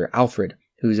character Alfred,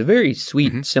 who's a very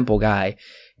sweet, simple guy,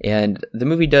 and the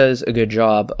movie does a good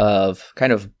job of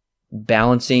kind of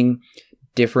balancing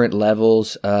different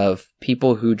levels of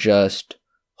people who just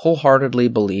wholeheartedly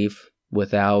believe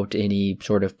without any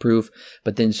sort of proof,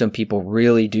 but then some people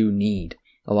really do need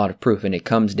a lot of proof, and it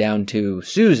comes down to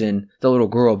Susan, the little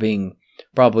girl, being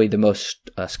probably the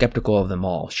most skeptical of them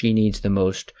all. She needs the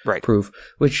most proof,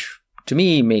 which to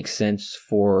me makes sense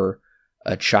for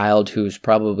a child who's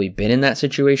probably been in that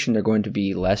situation. They're going to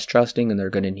be less trusting, and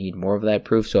they're going to need more of that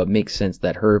proof, so it makes sense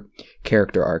that her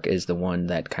character arc is the one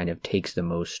that kind of takes the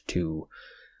most to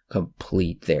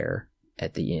complete there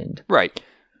at the end. Right.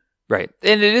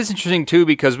 And it is interesting, too,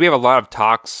 because we have a lot of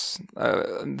talks,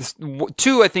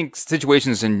 two, I think,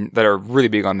 situations that are really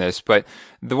big on this, but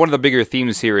one of the bigger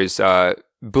themes here is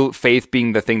faith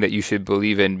being the thing that you should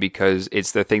believe in because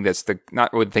it's the thing that's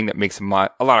not the thing that makes a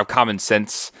lot of common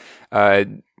sense.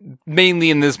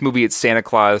 Mainly in this movie, it's Santa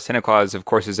Claus. Santa Claus, of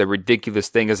course, is a ridiculous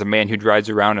thing as a man who drives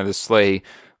around in a sleigh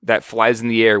that flies in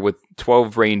the air with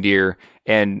 12 reindeer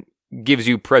and gives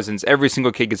you presents. Every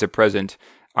single kid gets a present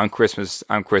on Christmas.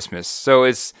 So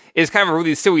it's kind of a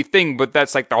really silly thing, but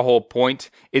that's like the whole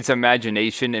point. It's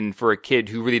imagination, and for a kid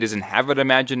who really doesn't have an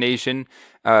imagination,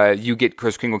 you get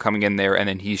Kris Kringle coming in there, and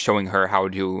then he's showing her how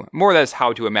to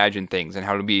imagine things and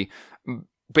how to be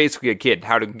basically a kid,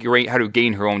 how to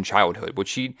gain her own childhood, which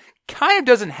she kind of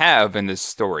doesn't have in this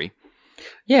story.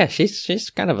 Yeah, she's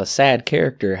kind of a sad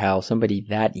character, how somebody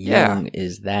that young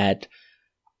is that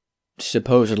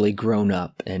supposedly grown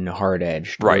up and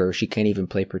hard-edged, right, where she can't even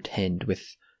play pretend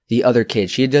with the other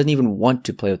kids. She doesn't even want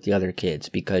to play with the other kids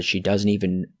because she doesn't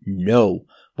even know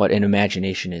what an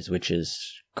imagination is, which is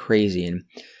crazy. And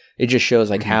it just shows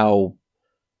like how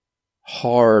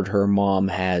hard her mom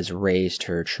has raised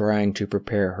her, trying to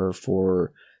prepare her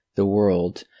for the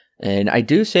world. And I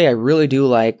do say I really do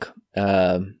like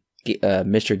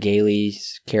Mr.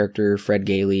 Gailey's character, Fred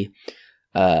Gailey.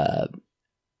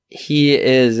 He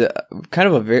is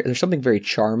kind of there's something very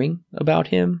charming about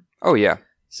him. Oh, yeah.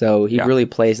 So he really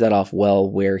plays that off well,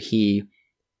 where he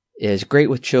is great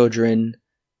with children.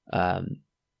 The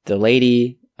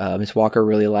lady, Miss Walker,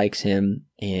 really likes him.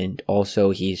 And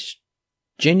also he's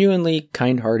genuinely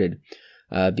kind-hearted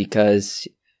because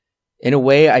in a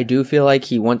way I do feel like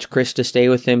he wants Kris to stay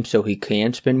with him so he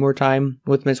can spend more time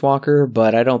with Miss Walker,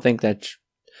 but I don't think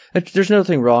there's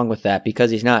nothing wrong with that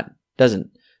because he's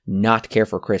doesn't not care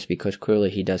for Kris, because clearly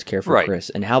he does care for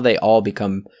Kris, and how they all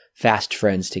become fast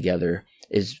friends together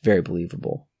is very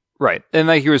believable. Right. And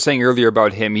like you were saying earlier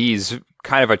about him, he's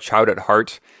kind of a child at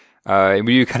heart. And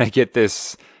we kind of get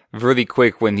this really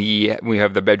quick when we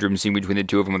have the bedroom scene between the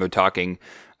two of them when they're talking,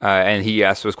 and he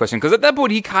asks those questions, because at that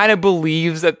point he kind of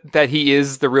believes that he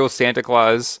is the real Santa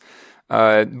Claus.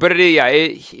 But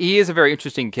he is a very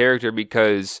interesting character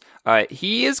because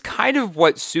he is kind of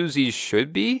what Susie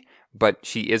should be, but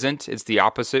she isn't. It's the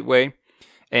opposite way.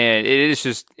 And it is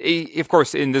just, of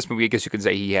course, in this movie, I guess you could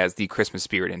say he has the Christmas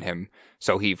spirit in him.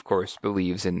 So he, of course,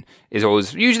 believes and is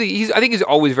always, I think he's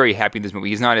always very happy in this movie.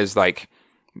 He's not as, like,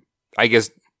 I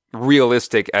guess,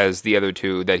 realistic as the other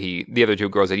two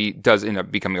girls that he does end up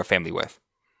becoming a family with.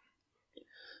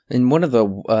 And one of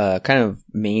the kind of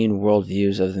main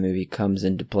worldviews of the movie comes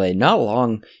into play not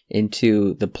long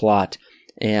into the plot.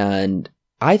 And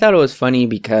I thought it was funny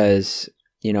because,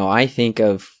 you know, we think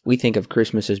of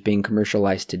Christmas as being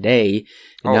commercialized today,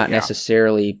 not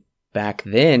necessarily back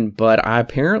then, but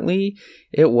apparently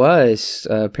it was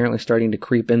apparently starting to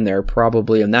creep in there,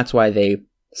 probably, and that's why they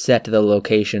set the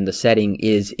location. The setting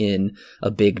is in a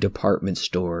big department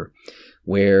store,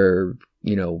 where,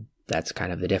 you know, that's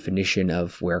kind of the definition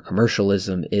of where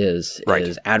commercialism is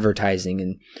advertising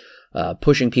and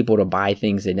pushing people to buy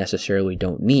things they necessarily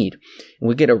don't need. And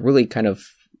we get a really kind of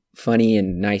funny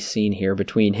and nice scene here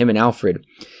between him and Alfred,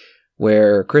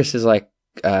 where Kris is like,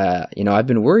 I've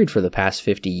been worried for the past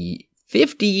 50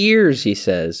 years, he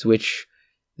says, which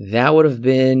that would have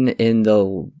been in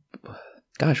the,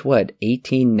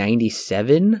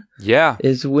 1897? Yeah.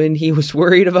 Is when he was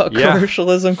worried about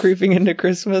commercialism creeping into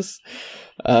Christmas.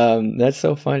 That's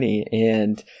so funny.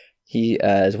 And he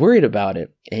is worried about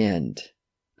it. And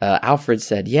Alfred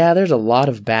said, yeah, there's a lot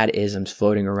of bad isms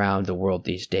floating around the world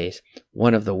these days.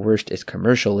 One of the worst is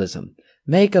commercialism.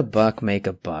 Make a buck, make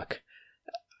a buck.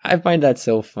 I find that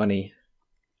so funny.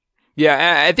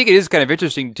 Yeah, I think it is kind of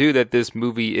interesting, too, that this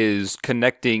movie is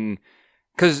connecting,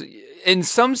 because in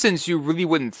some sense, you really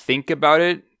wouldn't think about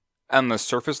it on the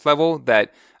surface level,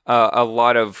 that a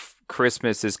lot of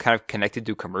Christmas is kind of connected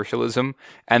to commercialism.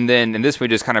 And then in this way,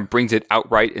 just kind of brings it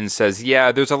outright and says,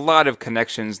 yeah, there's a lot of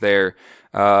connections there.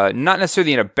 Not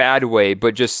necessarily in a bad way,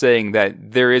 but just saying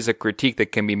that there is a critique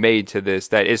that can be made to this,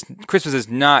 that Christmas is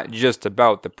not just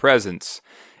about the presents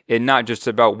and not just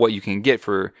about what you can get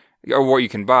for, or what you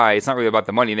can buy. It's not really about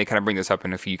the money, and they kind of bring this up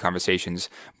in a few conversations.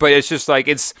 But it's just like,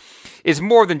 it's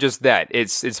more than just that.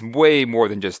 It's way more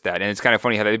than just that. And it's kind of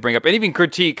funny how they bring up and even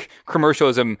critique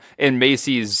commercialism in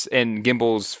Macy's and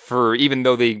Gimbel's, for even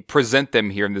though they present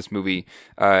them here in this movie,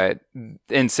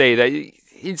 and say that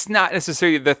it's not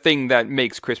necessarily the thing that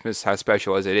makes Christmas as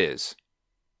special as it is.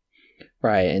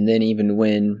 Right. And then even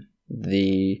when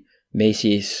the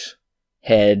Macy's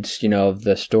heads, of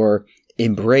the store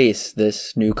embrace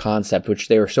this new concept, which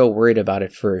they were so worried about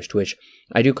at first, which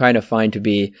I do kind of find to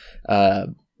be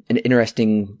an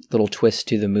interesting little twist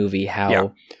to the movie,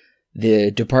 how the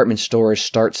department store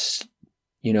starts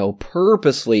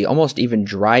purposely almost even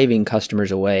driving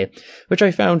customers away, which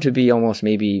I found to be almost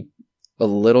maybe a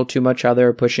little too much how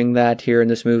they're pushing that here in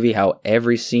this movie, how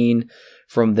every scene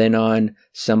from then on,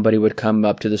 somebody would come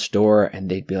up to the store and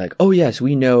they'd be like, oh yes,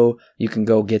 we know you can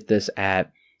go get this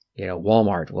at,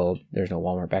 Walmart. Well, there's no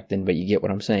Walmart back then, but you get what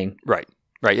I'm saying. Right.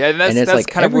 Yeah, and that's like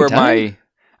kind of where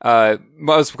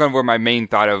was kind of where my main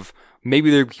thought of maybe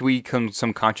there could become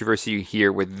some controversy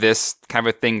here with this kind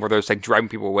of a thing where there's like driving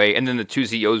people away, and then the two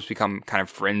CEOs become kind of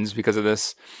friends because of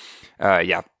this.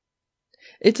 Yeah.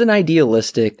 It's an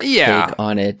idealistic take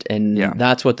on it, and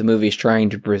that's what the movie is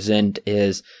trying to present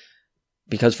is,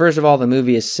 because first of all, the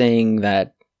movie is saying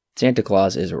that Santa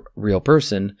Claus is a real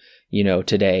person,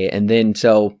 today, and then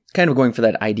so kind of going for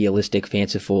that idealistic,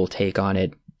 fanciful take on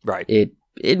it. Right.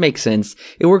 It makes sense.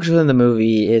 It works within the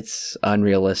movie. It's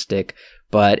unrealistic,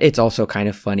 but it's also kind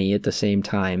of funny at the same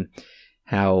time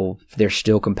how they're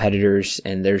still competitors,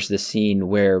 and there's the scene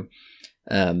where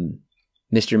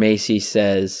Mr. Macy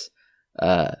says,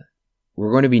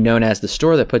 we're going to be known as the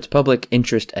store that puts public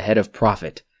interest ahead of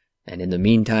profit. And in the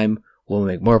meantime, we'll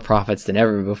make more profits than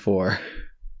ever before.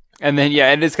 And then,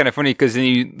 it is kind of funny because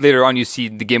then later on you see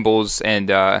the Gimbals and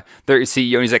their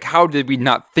CEO, and he's like, how did we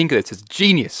not think of this? It's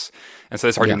genius. And so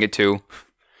that's arguing it too.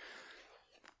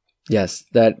 Yes,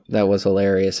 that was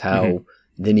hilarious how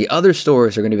then the other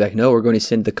stores are going to be like, no, we're going to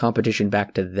send the competition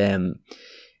back to them.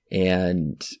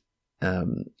 And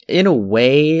in a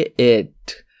way,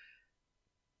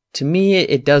 to me,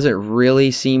 it doesn't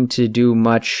really seem to do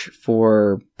much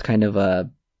for kind of a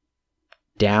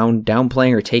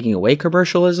downplaying or taking away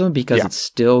commercialism, because it's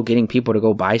still getting people to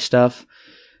go buy stuff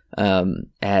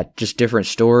at just different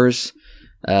stores.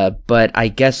 But I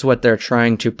guess what they're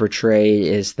trying to portray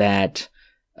is that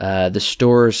the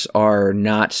stores are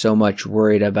not so much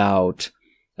worried about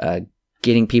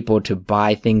getting people to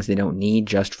buy things they don't need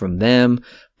just from them,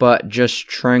 but just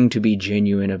trying to be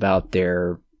genuine about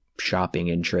their shopping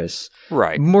interests.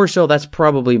 Right. More so, that's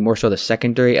probably more so the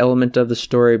secondary element of the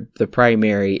story. The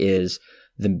primary is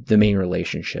the main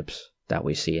relationships that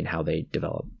we see and how they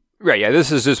develop. Right, yeah,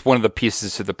 this is just one of the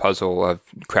pieces to the puzzle of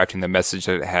crafting the message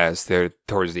that it has there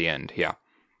towards the end, yeah.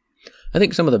 I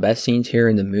think some of the best scenes here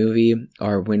in the movie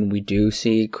are when we do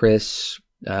see Chris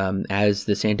as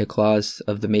the Santa Claus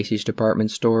of the Macy's department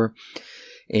store.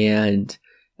 And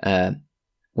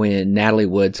when Natalie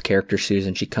Wood's character,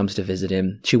 Susan, she comes to visit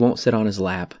him, she won't sit on his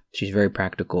lap. She's very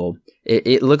practical.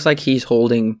 It looks like he's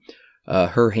holding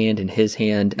her hand in his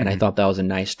hand, and I thought that was a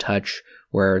nice touch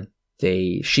where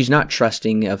she's not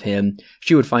trusting of him.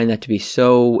 She would find that to be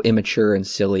so immature and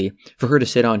silly for her to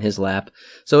sit on his lap.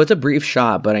 So it's a brief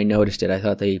shot, but I noticed it. I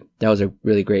thought that was a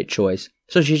really great choice.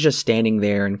 So she's just standing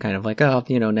there and kind of like, oh,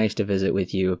 nice to visit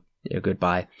with you.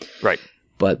 Goodbye. Right.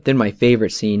 But then my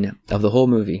favorite scene of the whole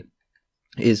movie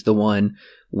is the one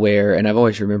where, and I've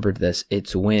always remembered this,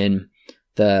 it's when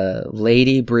the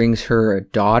lady brings her a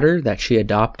daughter that she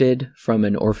adopted from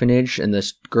an orphanage, and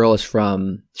this girl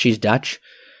she's Dutch.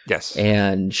 Yes.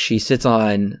 And she sits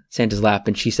on Santa's lap,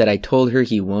 and she said, I told her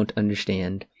he won't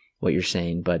understand what you're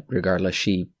saying, but regardless,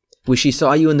 when she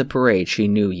saw you in the parade, she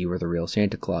knew you were the real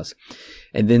Santa Claus.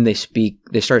 And then they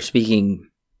start speaking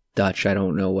Dutch, I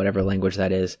don't know, whatever language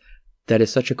that is. That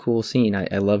is such a cool scene.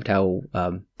 I loved how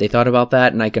they thought about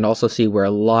that, and I can also see where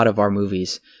a lot of our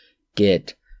movies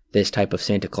get this type of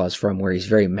Santa Claus from, where he's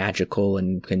very magical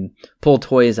and can pull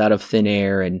toys out of thin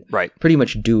air and pretty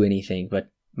much do anything.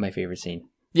 But my favorite scene.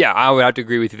 Yeah, I would have to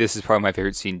agree with you. This is probably my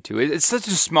favorite scene too. It's such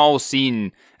a small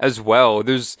scene as well.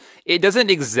 It doesn't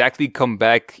exactly come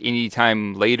back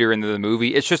anytime later into the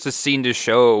movie. It's just a scene to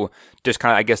show just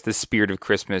kind of, I guess, the spirit of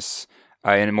Christmas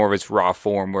in more of its raw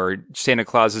form, where Santa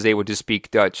Claus is able to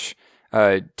speak Dutch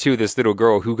to this little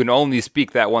girl who can only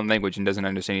speak that one language and doesn't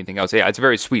understand anything else. Yeah, it's a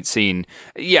very sweet scene.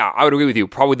 Yeah, I would agree with you.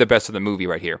 Probably the best of the movie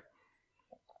right here.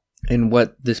 And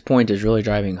what this point is really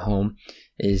driving home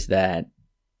is that,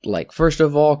 like, first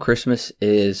of all, Christmas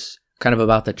is kind of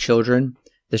about the children,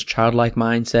 this childlike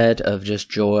mindset of just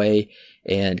joy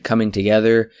and coming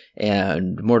together,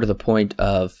 and more to the point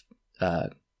of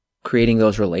creating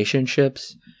those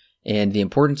relationships and the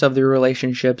importance of the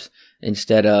relationships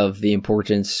instead of the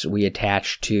importance we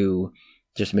attach to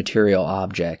just material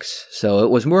objects. So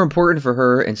it was more important for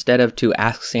her, instead of to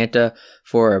ask Santa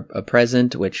for a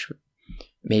present, which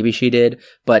maybe she did,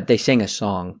 but they sang a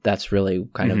song. That's really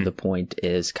kind of the point,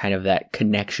 is kind of that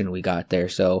connection we got there.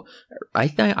 So I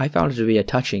found it to be a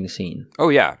touching scene. Oh,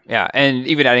 yeah. Yeah. And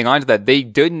even adding on to that, they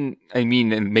didn't, and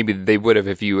maybe they would have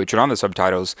if you had turned on the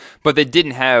subtitles, but they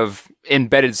didn't have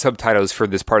embedded subtitles for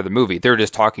this part of the movie. They're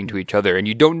just talking to each other, and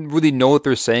you don't really know what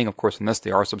they're saying, of course, unless they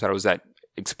are subtitles that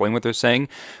explain what they're saying,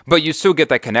 but you still get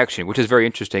that connection, which is very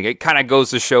interesting. It kind of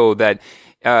goes to show that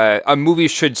a movie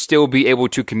should still be able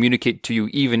to communicate to you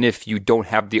even if you don't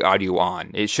have the audio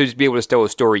on. It should be able to tell a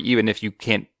story even if you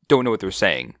don't know what they're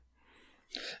saying.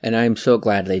 And I'm so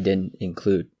glad they didn't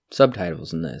include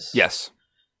subtitles in this. Yes.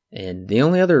 And the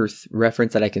only other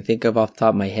reference that I can think of off the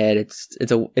top of my head,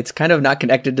 it's kind of not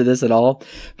connected to this at all,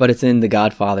 but it's in The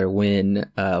Godfather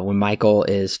when Michael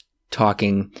is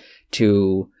talking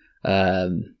to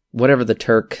whatever the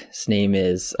Turk's name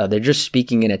is. They're just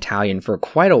speaking in Italian for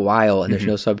quite a while, and there's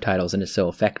no subtitles, and it's so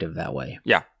effective that way.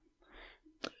 Yeah.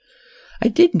 I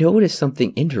did notice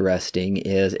something interesting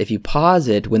is if you pause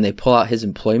it when they pull out his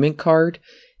employment card,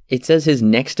 it says his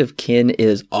next of kin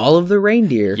is all of the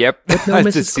reindeer. Yep. With no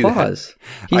Mrs. Claus.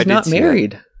 He's not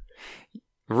married.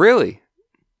 Really?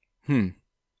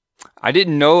 I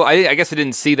didn't know. I guess I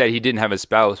didn't see that he didn't have a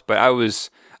spouse, but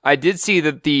I did see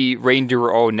that the reindeer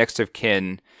were all next of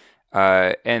kin,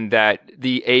 and that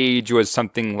the age was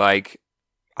something like,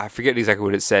 I forget exactly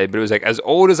what it said, but it was like as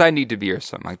old as I need to be or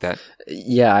something like that.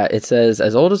 Yeah, it says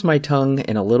as old as my tongue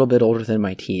and a little bit older than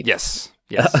my teeth. Yes.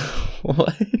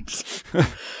 What?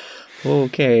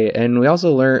 Okay, and we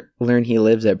also learn he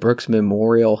lives at Brooks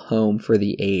Memorial Home for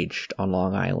the Aged on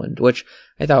Long Island, which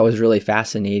I thought was really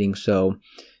fascinating. So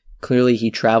clearly he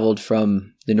traveled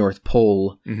from the North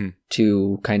Pole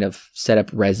to kind of set up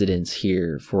residence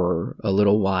here for a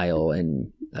little while,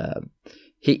 and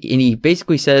he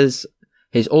basically says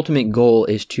his ultimate goal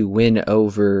is to win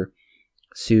over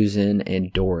Susan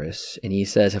and Doris. And he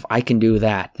says, if I can do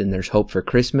that, then there's hope for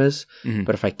Christmas.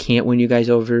 But if I can't win you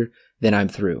guys over, then I'm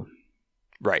through.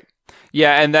 Right.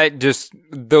 Yeah, and those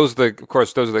are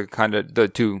the kind of the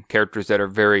two characters that are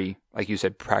very, like you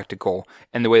said, practical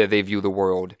in the way that they view the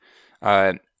world.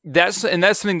 That's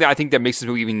something that I think that makes this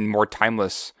movie even more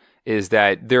timeless. Is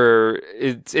that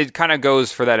it kind of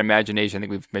goes for that imagination. I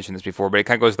think we've mentioned this before, but it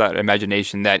kind of goes for that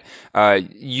imagination that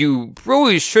you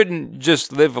really shouldn't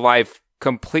just live life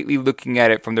completely looking at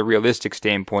it from the realistic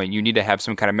standpoint. You need to have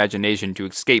some kind of imagination to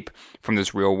escape from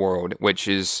this real world, which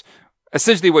is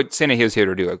essentially what Santa is here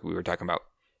to do, like we were talking about.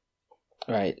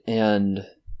 Right. And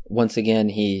once again,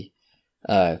 he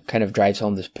kind of drives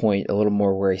home this point a little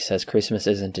more where he says Christmas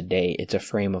isn't a day, it's a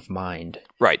frame of mind.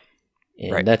 Right.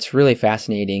 And that's really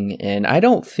fascinating. And I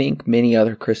don't think many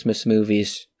other Christmas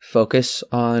movies focus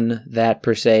on that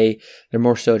per se. They're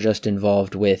more so just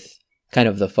involved with kind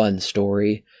of the fun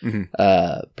story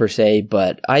per se.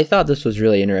 But I thought this was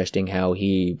really interesting how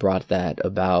he brought that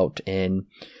about. And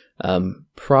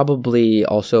probably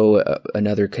also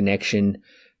another connection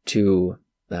to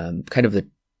kind of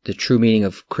the true meaning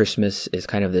of Christmas is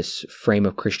kind of this frame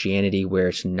of Christianity where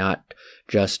it's not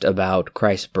just about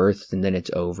Christ's birth and then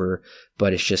it's over,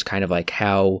 but it's just kind of like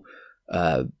how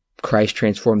Christ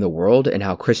transformed the world and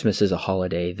how Christmas is a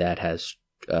holiday that has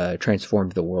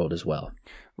transformed the world as well.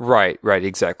 Right,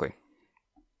 exactly.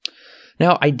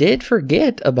 Now, I did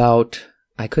forget about,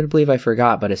 I couldn't believe I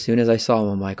forgot, but as soon as I saw him,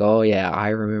 I'm like, oh yeah, I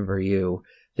remember you,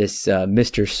 this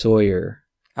Mr. Sawyer.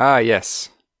 Ah, yes.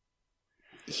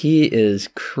 He is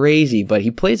crazy, but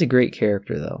he plays a great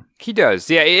character, though. He does.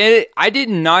 Yeah, I did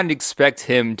not expect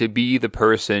him to be the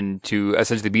person to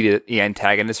essentially be the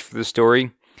antagonist for the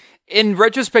story. In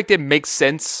retrospect, it makes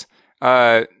sense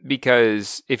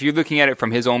because if you're looking at it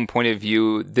from his own point of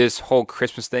view, this whole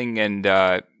Christmas thing and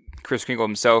Kris Kringle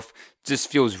himself just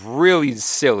feels really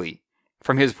silly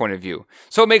from his point of view.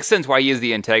 So it makes sense why he is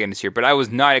the antagonist here, but I was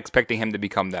not expecting him to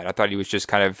become that. I thought he was just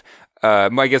kind of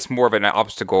I guess more of an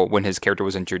obstacle when his character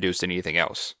was introduced than anything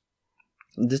else.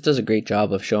 This does a great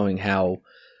job of showing how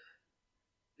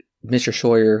Mr.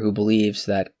 Sawyer, who believes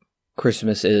that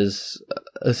Christmas is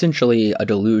essentially a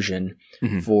delusion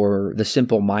for the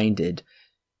simple-minded,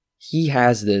 he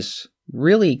has this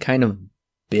really kind of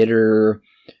bitter,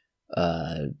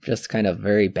 just kind of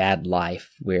very bad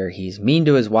life where he's mean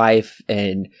to his wife,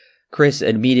 and Chris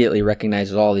immediately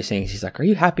recognizes all these things. He's like, are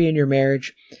you happy in your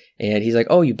marriage? And he's like,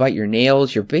 oh, you bite your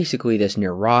nails. You're basically this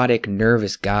neurotic,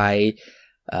 nervous guy.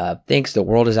 Thinks the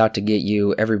world is out to get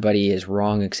you. Everybody is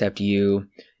wrong except you.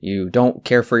 You don't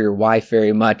care for your wife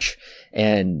very much.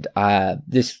 And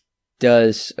this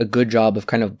does a good job of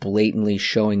kind of blatantly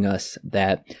showing us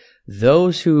that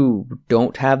those who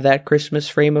don't have that Christmas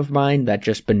frame of mind, that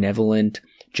just benevolent,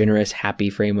 generous, happy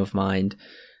frame of mind,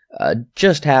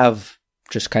 just have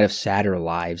just kind of sadder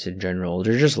lives in general.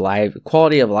 They're just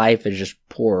quality of life is just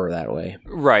poorer that way.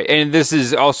 Right, and this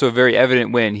is also very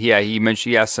evident when he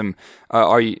mentioned, he asked him,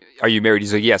 "Are you married?"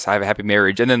 He's like, "Yes, I have a happy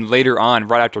marriage." And then later on,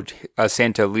 right after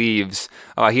Santa leaves,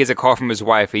 he has a call from his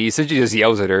wife. He essentially just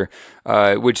yells at her,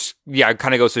 which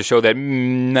kind of goes to show that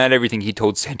not everything he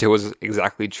told Santa was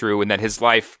exactly true, and that his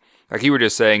life, like you were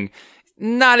just saying,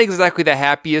 not exactly the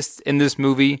happiest in this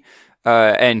movie.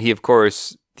 And he, of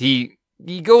course, he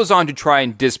goes on to try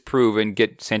and disprove and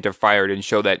get Santa fired and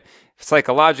show that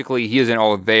psychologically he isn't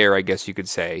all there, I guess you could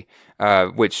say,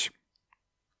 which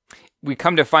we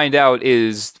come to find out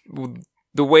is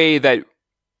the way that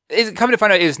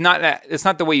it's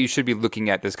not the way you should be looking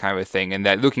at this kind of a thing, and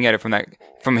that looking at it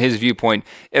from his viewpoint,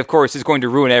 of course, is going to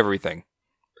ruin everything.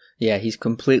 Yeah, he's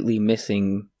completely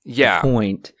missing the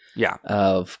point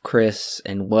of Chris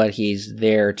and what he's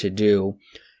there to do.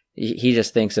 He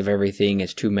just thinks of everything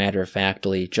as too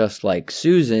matter-of-factly, just like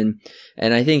Susan.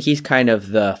 And I think he's kind of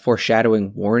the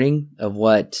foreshadowing warning of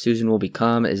what Susan will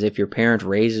become, as if your parent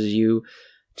raises you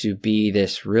to be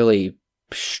this really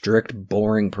strict,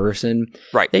 boring person.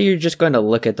 Right. That you're just going to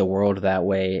look at the world that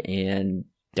way. And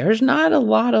there's not a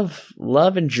lot of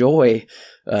love and joy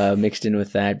mixed in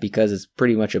with that, because it's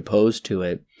pretty much opposed to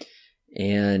it.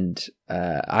 And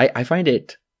I find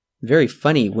it very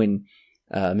funny when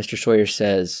Mr. Sawyer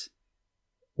says,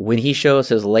 when he shows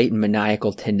his latent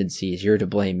maniacal tendencies, you're to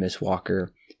blame, Miss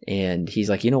Walker. And he's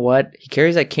like, you know what? He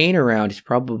carries that cane around. He's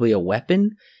probably a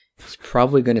weapon. He's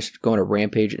probably going to go on a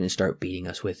rampage and start beating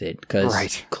us with it.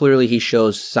 Because clearly he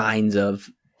shows signs of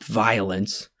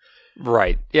violence.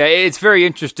 Right. Yeah, it's very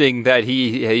interesting that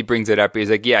he brings it up.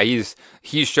 He's like,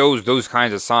 he shows those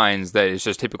kinds of signs that it's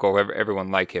just typical of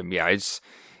everyone like him. Yeah,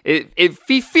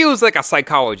 he feels like a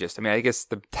psychologist. I mean, I guess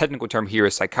the technical term here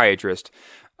is psychiatrist.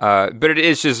 But it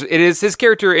is his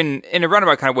character in a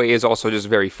roundabout kind of way is also just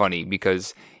very funny,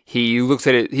 because he looks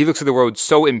at the world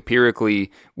so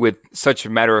empirically with such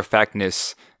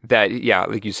matter-of-factness that,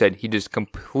 like you said, he just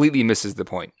completely misses the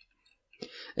point.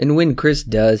 And when Chris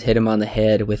does hit him on the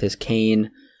head with his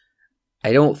cane,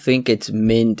 I don't think it's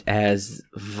meant as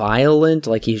violent,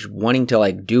 like he's wanting to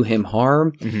like do him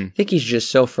harm. Mm-hmm. I think he's just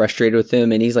so frustrated with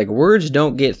him, and he's like, words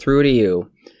don't get through to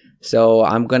you, so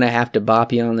I'm going to have to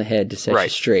bop you on the head to set you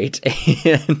straight.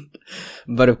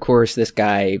 But of course, this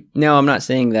guy, no, I'm not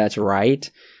saying that's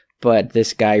right, but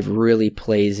this guy really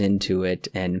plays into it.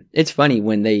 And it's funny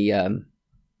when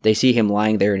they see him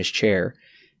lying there in his chair,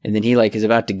 and then he like is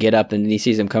about to get up, and then he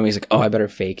sees him coming. He's like, oh, I better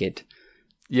fake it.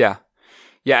 Yeah.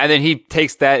 Yeah, and then he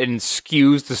takes that and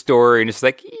skews the story, and it's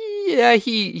like, yeah,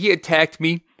 he attacked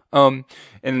me, and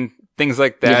things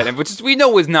like that, and which we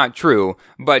know is not true,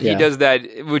 but he does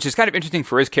that, which is kind of interesting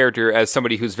for his character as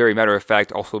somebody who's very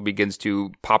matter-of-fact, also begins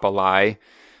to pop a lie,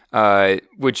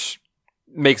 which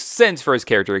makes sense for his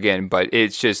character again, but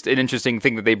it's just an interesting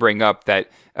thing that they bring up that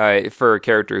for a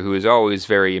character who is always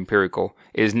very empirical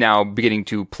is now beginning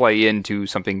to play into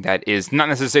something that is not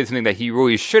necessarily something that he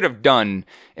really should have done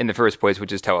in the first place,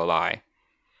 which is tell a lie.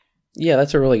 Yeah,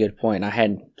 that's a really good point. I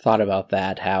hadn't thought about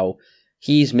that, how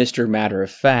he's Mr.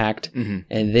 Matter-of-Fact,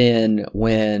 and then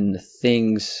when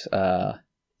things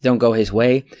don't go his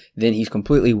way, then he's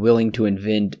completely willing to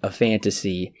invent a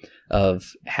fantasy of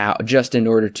how, just in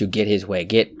order to get his way,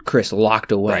 get Chris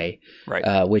locked away,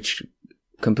 which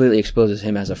completely exposes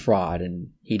him as a fraud, and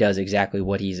he does exactly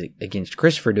what he's against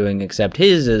Chris for doing, except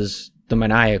his is the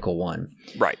maniacal one.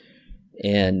 Right.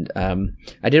 And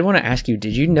I did want to ask you,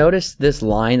 did you notice this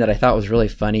line that I thought was really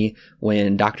funny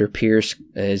when Dr. Pierce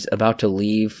is about to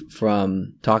leave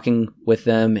from talking with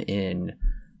them in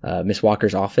Miss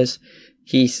Walker's office?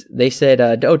 They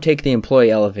said, oh, take the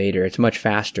employee elevator. It's much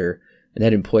faster. And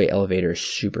that employee elevator is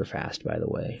super fast, by the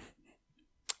way.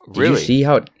 Really?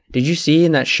 Did you see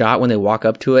in that shot when they walk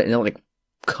up to it and it like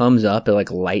comes up at like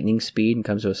lightning speed and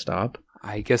comes to a stop?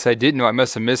 I guess I didn't know. I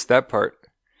must have missed that part.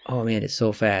 Oh man, it's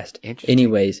so fast.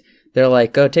 Anyways, they're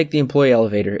like, oh, take the employee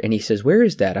elevator. And he says, where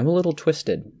is that? I'm a little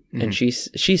twisted. Mm-hmm. And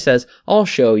she says, I'll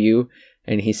show you.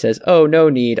 And he says, oh, no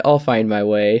need. I'll find my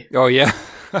way. Oh, yeah.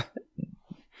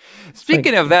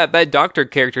 Speaking of that doctor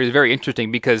character is very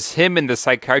interesting because him and the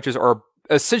psychiatrist are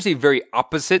essentially very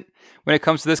opposite when it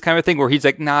comes to this kind of thing, where he's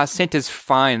like, nah, Santa's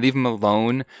fine, leave him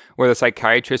alone, where the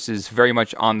psychiatrist is very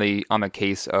much on the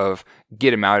case of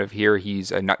get him out of here,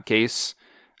 he's a nutcase.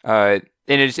 And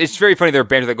it's very funny, their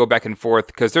banter that go back and forth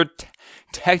because they're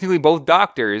technically both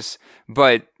doctors,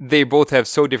 but they both have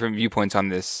so different viewpoints on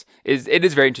this. It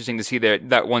is very interesting to see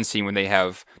that one scene when they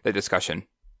have the discussion.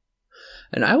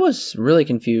 And I was really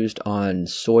confused on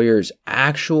Sawyer's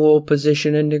actual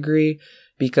position and degree,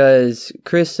 because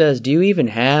Chris says, do you even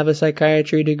have a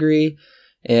psychiatry degree?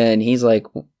 And he's like,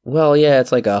 well, yeah,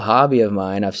 it's like a hobby of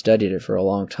mine. I've studied it for a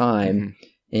long time.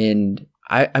 And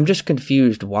I'm just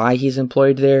confused why he's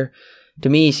employed there. To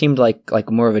me, he seemed like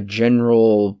more of a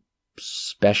general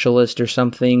specialist or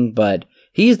something, but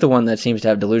he's the one that seems to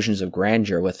have delusions of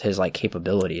grandeur with his like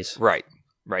capabilities. Right.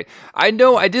 I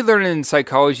know I did learn it in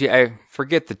psychology. I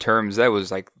forget the terms. That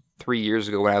was like 3 years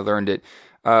ago when I learned it.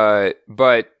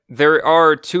 But there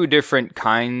are two different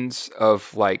kinds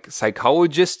of like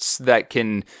psychologists that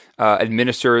can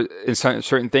administer in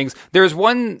certain things. There's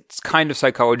one kind of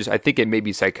psychologist, I think it may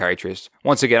be psychiatrist.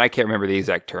 Once again, I can't remember the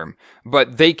exact term,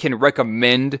 but they can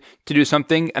recommend to do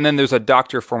something. And then there's a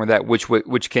doctor form of that,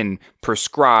 which can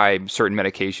prescribe certain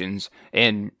medications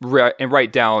and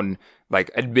write down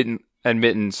like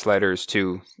admittance letters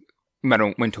to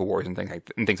mental wards and things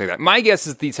like that. My guess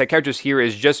is the psychiatrist here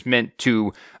is just meant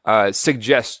to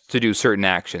suggest to do certain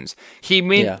actions.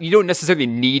 You don't necessarily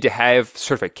need to have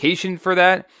certification for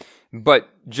that, but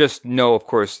just know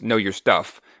your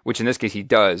stuff, which in this case he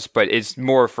does. But it's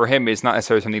more for him. It's not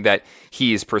necessarily something that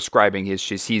he is prescribing.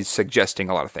 He's suggesting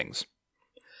a lot of things.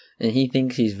 And he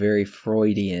thinks he's very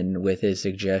Freudian with his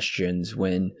suggestions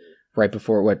when right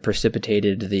before what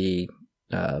precipitated the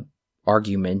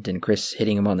argument and Chris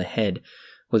hitting him on the head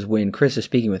was when Chris is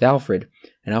speaking with Alfred,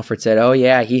 and Alfred said, "Oh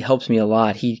yeah, he helps me a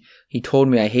lot. He told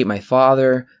me I hate my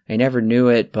father. I never knew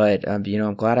it, but I'm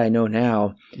glad I know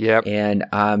now. Yep. And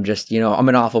I'm just I'm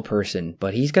an awful person,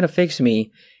 but he's gonna fix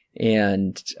me."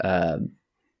 And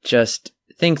just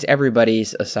thinks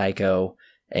everybody's a psycho,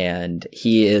 and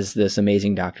he is this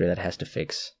amazing doctor that has to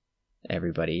fix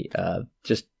everybody.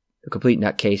 Just a complete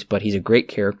nutcase, but he's a great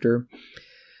character.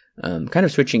 Kind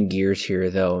of switching gears here,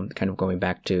 though, kind of going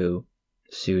back to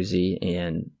Susie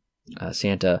and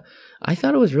Santa. I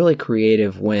thought it was really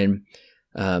creative when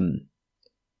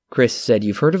Chris said,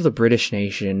 "You've heard of the British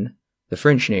nation, the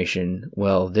French nation.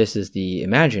 Well, this is the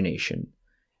imagination."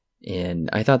 And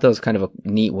I thought that was kind of a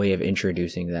neat way of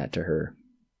introducing that to her.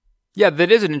 Yeah,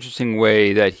 that is an interesting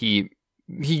way that he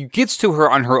gets to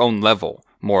her on her own level,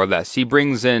 more or less. He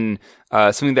brings in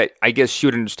something that I guess she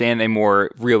would understand, a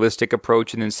more realistic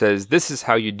approach, and then says, this is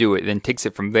how you do it, and then takes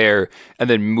it from there, and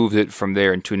then moves it from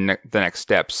there into the next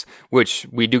steps, which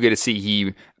we do get to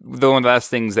see. One of the last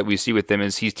things that we see with them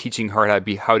is he's teaching her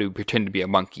how to pretend to be a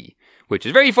monkey, which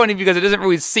is very funny because it doesn't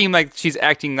really seem like she's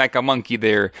acting like a monkey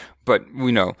there, but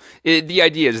we know. The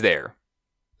idea is there.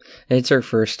 It's her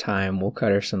first time. We'll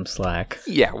cut her some slack.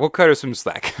 Yeah, we'll cut her some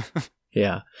slack.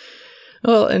 Yeah.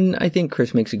 Well, and I think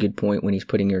Chris makes a good point when he's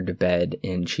putting her to bed,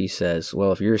 and she says,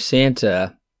 well, if you're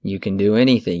Santa, you can do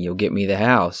anything. You'll get me the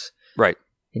house. Right.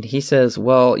 And he says,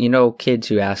 well, kids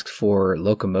who ask for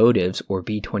locomotives or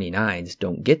B-29s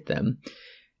don't get them.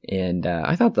 And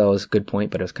I thought that was a good point,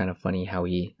 but it was kind of funny how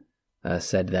he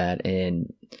said that.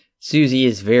 And Susie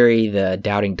is very the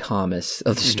doubting Thomas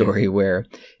of the story, where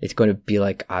it's going to be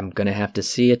like, I'm going to have to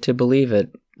see it to believe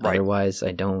it. Right. Otherwise,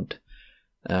 I don't.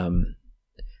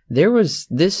 There was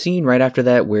this scene right after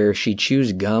that where she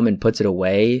chews gum and puts it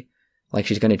away, like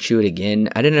she's going to chew it again.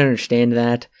 I didn't understand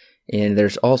that. And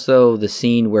there's also the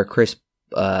scene where Chris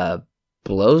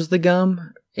blows the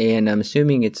gum, and I'm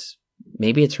assuming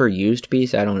maybe it's her used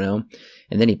piece, I don't know.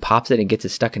 And then he pops it and gets it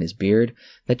stuck in his beard.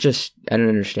 I don't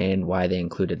understand why they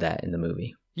included that in the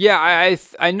movie. Yeah,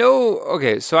 I know.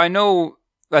 Okay, so I know.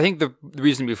 I think the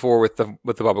reason before with the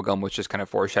bubble gum was just kind of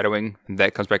foreshadowing. And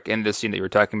that comes back in this scene that you were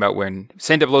talking about when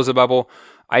Santa blows the bubble.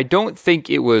 I don't think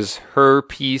it was her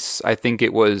piece. I think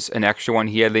it was an extra one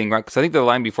he had laying around. Because I think the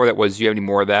line before that was, "Do you have any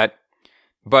more of that?"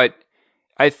 But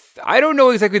I don't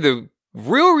know exactly the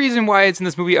real reason why it's in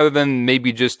this movie, other than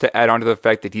maybe just to add on to the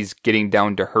fact that he's getting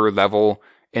down to her level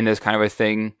in this kind of a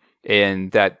thing,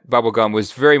 and that bubblegum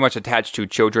was very much attached to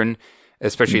children,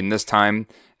 especially in this time.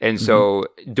 And so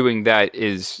doing that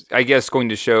is, I guess, going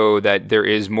to show that there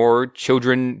is more child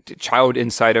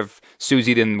inside of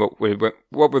Susie than what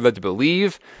we're led to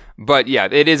believe. But yeah,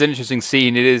 it is an interesting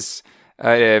scene. It is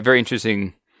very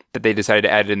interesting that they decided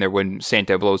to add it in there when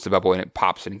Santa blows the bubble and it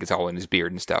pops and it gets all in his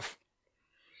beard and stuff.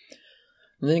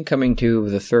 And then coming to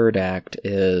the third act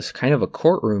is kind of a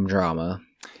courtroom drama.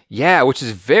 Yeah, which is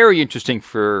very interesting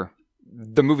for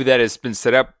the movie that has been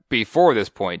set up before this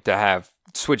point to have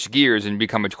switch gears and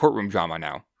become a courtroom drama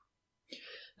now.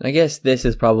 I guess this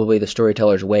is probably the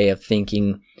storyteller's way of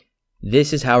thinking,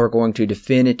 this is how we're going to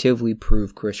definitively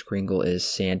prove Kris Kringle is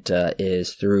Santa,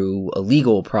 is through a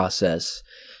legal process.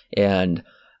 And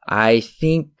I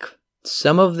think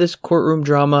some of this courtroom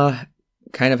drama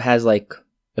kind of has like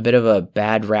a bit of a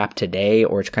bad rap today,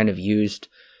 or it's kind of used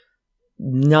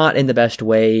not in the best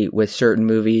way with certain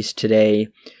movies today.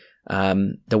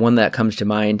 The one that comes to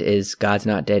mind is God's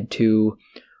Not Dead 2,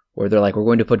 where they're like, we're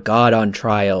going to put God on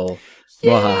trial.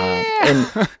 Yeah.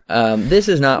 And this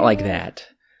is not like that.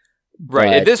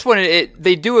 Right. But This one,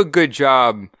 they do a good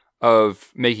job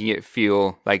of making it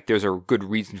feel like there's a good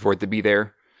reason for it to be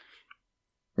there.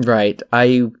 right.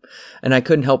 I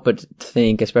couldn't help but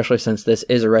think, especially since this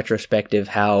is a retrospective,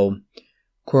 how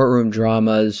courtroom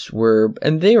dramas were,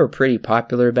 and they were pretty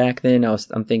popular back then.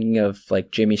 I'm thinking of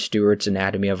like Jimmy Stewart's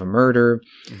Anatomy of a Murder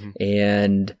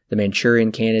and The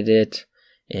Manchurian Candidate,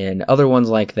 and other ones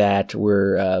like that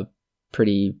were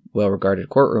pretty well regarded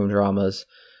courtroom dramas.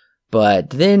 But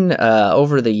then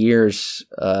over the years,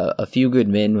 A Few Good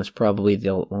Men was probably the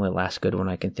only last good one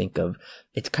I can think of.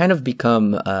 It's kind of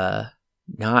become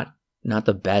not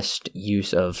the best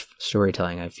use of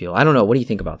storytelling, I feel. I don't know. What do you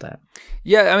think about that?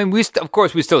 Yeah, I mean, of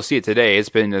course we still see it today. It's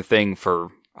been a thing for,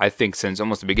 I think, since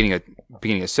almost the beginning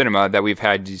of cinema that we've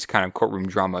had these kind of courtroom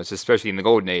dramas, especially in the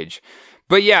golden age.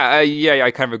 But yeah,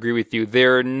 I kind of agree with you.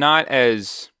 They're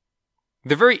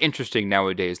very interesting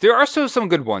nowadays. There are still some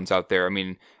good ones out there. I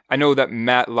mean, I know that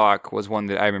Matlock was one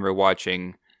that I remember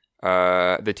watching,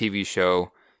 the TV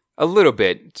show, a little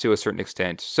bit to a certain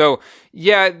extent. So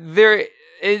yeah,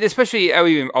 especially I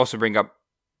would even also bring up,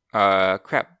 To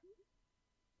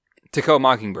Kill a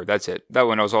Mockingbird. That's it. That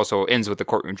one also ends with the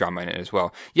courtroom drama in it as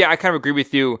well. Yeah, I kind of agree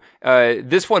with you.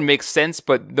 This one makes sense,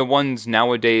 but the ones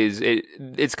nowadays,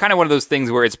 it's kind of one of those things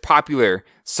where it's popular,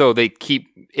 so they keep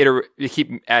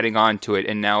adding on to it,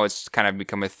 and now it's kind of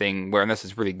become a thing where, unless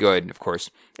it's really good, of course,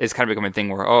 it's kind of become a thing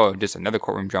where, oh, just another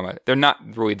courtroom drama. They're not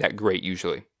really that great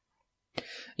usually.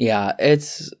 Yeah,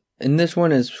 and this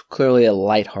one is clearly a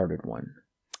lighthearted one.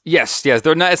 Yes,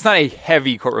 they're not. It's not a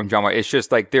heavy courtroom drama. It's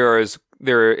just like there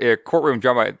are courtroom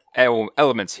drama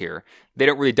elements here. They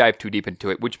don't really dive too deep into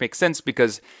it, which makes sense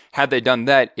because had they done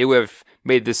that, it would have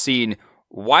made the scene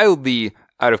wildly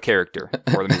out of character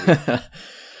for the movie.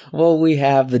 Well, we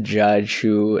have the judge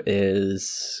who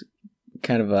is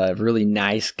kind of a really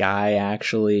nice guy,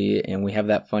 actually, and we have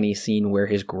that funny scene where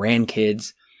his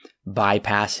grandkids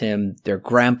bypass him. Their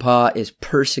grandpa is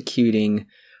prosecuting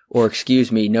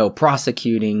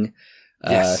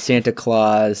Yes. Santa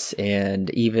Claus, and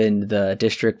even the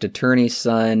district attorney's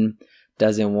son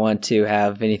doesn't want to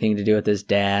have anything to do with his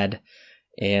dad.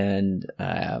 And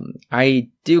I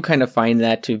do kind of find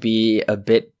that to be a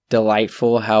bit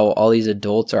delightful, how all these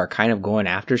adults are kind of going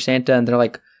after Santa, and they're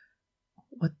like,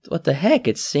 what the heck?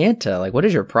 It's Santa. Like, what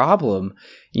is your problem?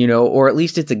 Or at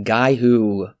least it's a guy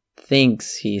who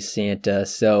thinks he's Santa,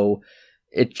 so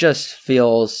it just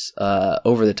feels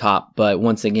over the top. But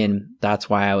once again, that's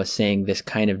why I was saying this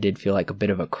kind of did feel like a bit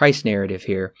of a Christ narrative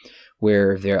here,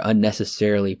 where they're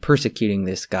unnecessarily persecuting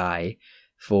this guy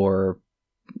for,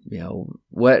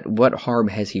 what harm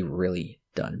has he really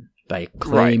done by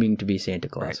claiming to be Santa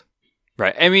Claus?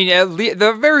 Right. I mean, at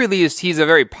the very least, he's a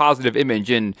very positive image,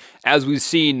 and as we've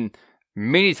seen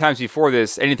many times before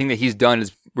this, anything that he's done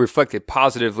is reflected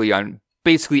positively on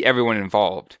basically everyone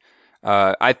involved.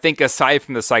 I think aside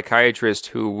from the psychiatrist,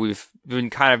 who we've been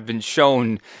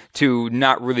shown to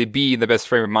not really be in the best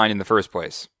frame of mind in the first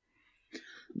place.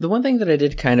 The one thing that I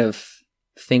did kind of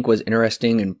think was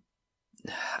interesting, and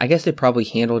I guess they probably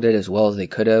handled it as well as they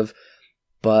could have,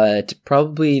 but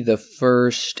probably the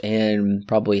first and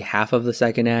probably half of the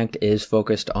second act is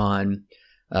focused on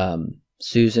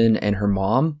Susan and her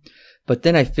mom. But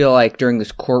then I feel like during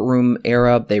this courtroom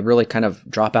era, they really kind of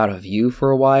drop out of view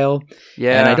for a while.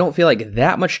 Yeah. And I don't feel like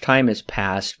that much time has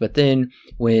passed. But then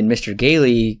when Mr.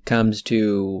 Gailey comes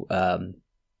to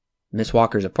Miss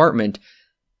Walker's apartment,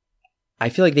 I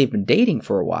feel like they've been dating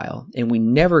for a while. And we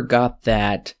never got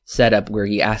that setup where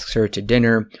he asks her to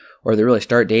dinner or they really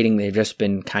start dating. They've just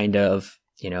been kind of,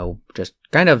 just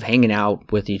kind of hanging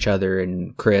out with each other,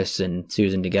 and Chris and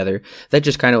Susan together. That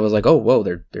just kind of was like, oh, whoa,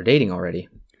 they're dating already.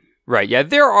 Right, yeah,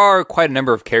 there are quite a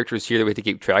number of characters here that we have to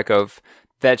keep track of.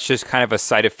 That's just kind of a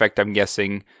side effect, I'm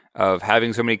guessing, of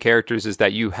having so many characters, is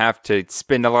that you have to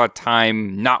spend a lot of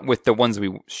time not with the ones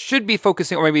we should be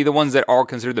focusing, or maybe the ones that are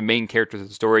considered the main characters of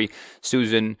the story,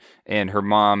 Susan and her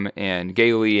mom and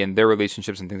Gailey and their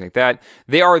relationships and things like that.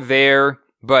 They are there,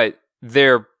 but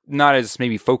they're not as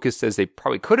maybe focused as they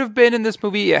probably could have been in this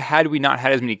movie had we not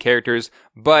had as many characters,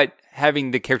 but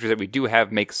having the characters that we do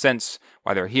have makes sense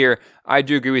why they're here. I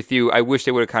do agree with you. I wish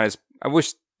they would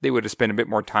have spent a bit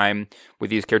more time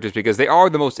with these characters because they are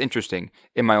the most interesting,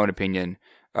 in my own opinion,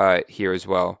 here as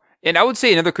well. And I would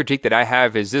say another critique that I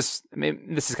have is this. I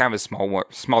mean, this is kind of a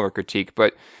smaller critique,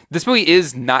 but this movie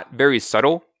is not very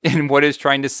subtle in what it's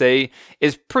trying to say.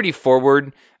 It's pretty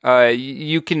forward.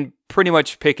 You can pretty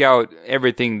much pick out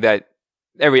everything that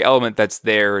every element that's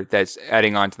there that's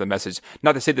adding on to the message.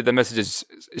 Not to say that the message is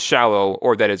shallow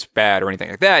or that it's bad or anything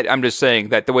like that. I'm just saying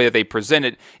that the way that they present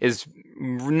it is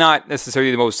not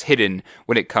necessarily the most hidden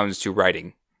when it comes to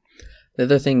writing. The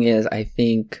other thing is, I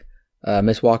think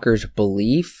Miss Walker's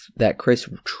belief that Chris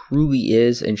truly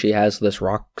is, and she has this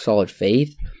rock solid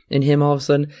faith in him all of a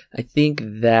sudden, I think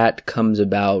that comes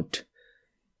about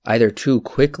either too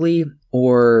quickly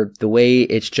or the way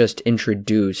it's just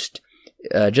introduced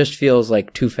just feels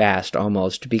like too fast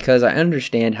almost, because I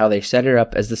understand how they set her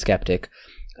up as the skeptic,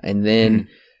 and then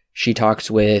she talks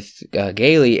with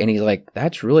Gailey, and he's like,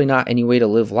 that's really not any way to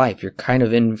live life. You're kind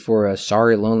of in for a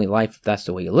sorry, lonely life if that's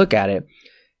the way you look at it.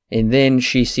 And then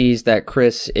she sees that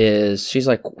she's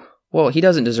like, well, he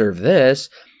doesn't deserve this.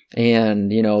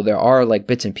 And, there are like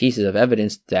bits and pieces of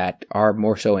evidence that are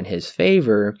more so in his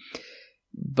favor.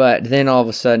 But then all of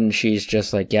a sudden she's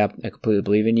just like, yeah, I completely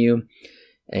believe in you.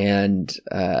 And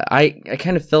I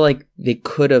kind of feel like they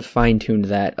could have fine-tuned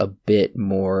that a bit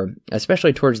more,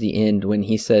 especially towards the end when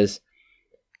he says,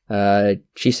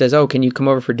 she says, oh, can you come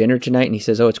over for dinner tonight? And he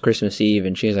says, oh, it's Christmas Eve.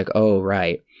 And she's like, oh,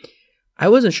 right. I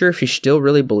wasn't sure if she still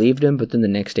really believed him, but then the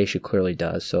next day she clearly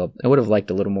does. So I would have liked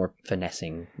a little more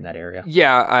finessing in that area.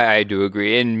 Yeah, I do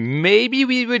agree. And maybe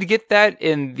we would get that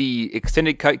in the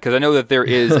extended cut, because I know that there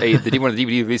is one of the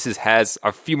DVD releases has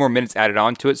a few more minutes added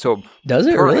onto it. So does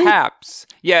it perhaps,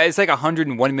 really? Yeah, it's like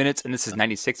 101 minutes, and this is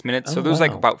 96 minutes. So there's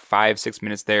like about 5-6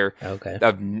 minutes there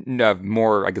of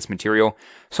more, I guess, material.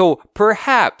 So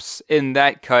perhaps in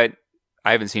that cut,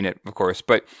 I haven't seen it, of course,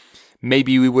 but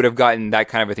maybe we would have gotten that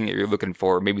kind of a thing that you're looking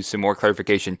for, maybe some more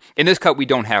clarification. In this cut, we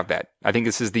don't have that. I think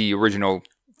this is the original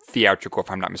theatrical, if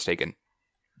I'm not mistaken.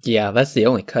 Yeah, that's the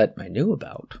only cut I knew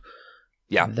about.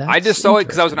 Yeah, I just saw it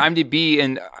because I was on IMDb,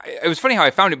 and it was funny how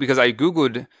I found it, because I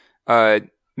Googled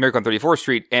Miracle on 34th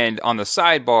Street, and on the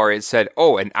sidebar it said,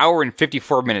 oh, 1 hour and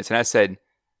 54 minutes. And I said,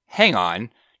 hang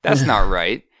on, that's not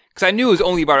right. Because I knew it was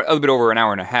only about a little bit over 1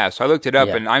 hour and a half. So I looked it up,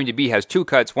 and IMDb has 2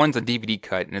 cuts. One's a DVD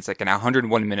cut, and it's like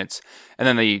 101 minutes. And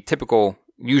then the typical,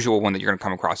 usual one that you're going to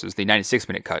come across is the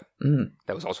 96-minute cut.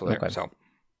 That was also there. Okay. So,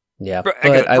 yeah, but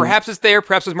perhaps it's there.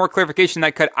 Perhaps there's more clarification in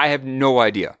that cut. I have no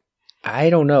idea. I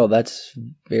don't know. That's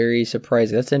very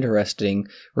surprising. That's interesting.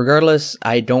 Regardless,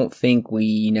 I don't think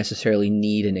we necessarily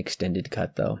need an extended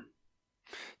cut, though.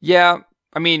 Yeah,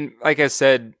 I mean, like I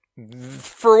said,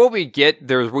 for what we get,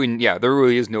 there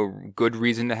really is no good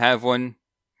reason to have one.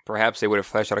 Perhaps they would have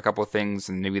fleshed out a couple of things,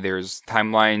 and maybe there's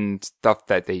timeline stuff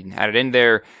that they added in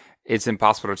there. It's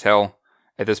impossible to tell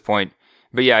at this point.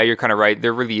 But yeah, you're kind of right.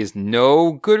 There really is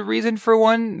no good reason for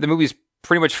one. The movie's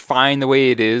pretty much fine the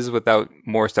way it is without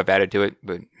more stuff added to it.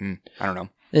 But I don't know.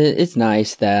 It's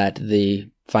nice that the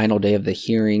final day of the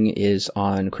hearing is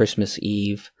on Christmas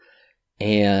Eve.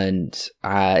 And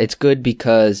it's good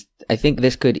because I think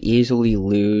this could easily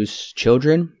lose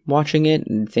children watching it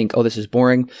and think, oh, this is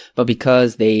boring. But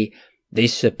because they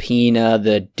subpoena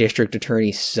the district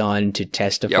attorney's son to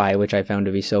testify, which I found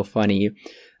to be so funny,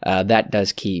 that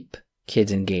does keep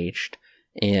kids engaged.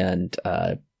 And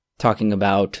talking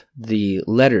about the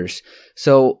letters.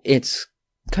 So it's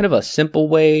kind of a simple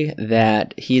way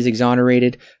that he's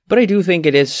exonerated, but I do think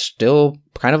it is still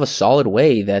kind of a solid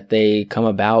way that they come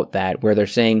about that, where they're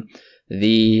saying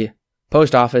the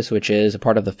post office, which is a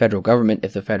part of the federal government,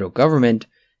 if the federal government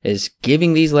is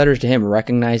giving these letters to him,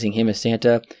 recognizing him as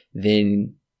Santa,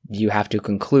 then you have to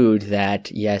conclude that,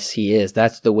 yes, he is.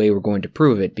 That's the way we're going to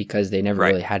prove it, because they never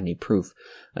really had any proof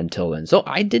until then. So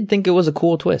I did think it was a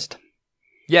cool twist.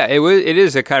 Yeah, it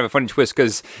is a kind of a funny twist,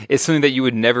 because it's something that you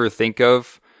would never think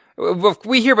of.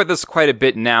 We hear about this quite a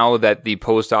bit now, that the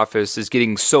post office is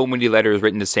getting so many letters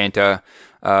written to Santa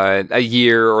a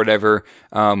year or whatever.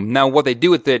 Now, what they do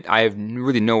with it, I have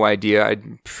really no idea.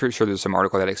 I'm pretty sure there's some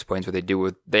article that explains what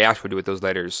they actually do with those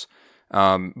letters.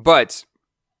 But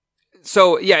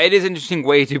so, yeah, it is an interesting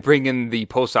way to bring in the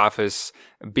post office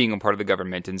being a part of the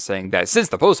government, and saying that since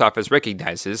the post office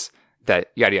recognizes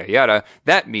that yada, yada, yada,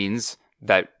 that means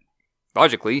that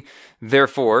logically,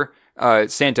 therefore,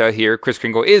 Santa here, Kris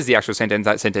Kringle, is the actual Santa, and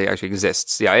that Santa actually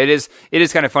exists. Yeah, it is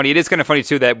kind of funny. It is kind of funny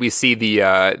too that we see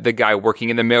the guy working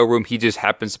in the mailroom. He just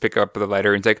happens to pick up the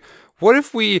letter, and it's like, what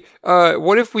if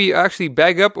we actually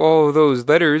bag up all of those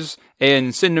letters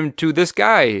and send them to this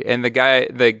guy? And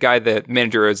the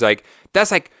manager is like,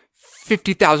 that's like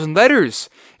 50,000 letters.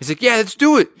 He's like, yeah, let's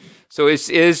do it. So it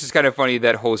is just kind of funny,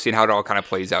 that whole scene, how it all kind of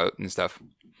plays out and stuff.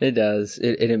 It does.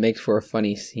 It makes for a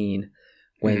funny scene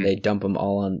when they dump him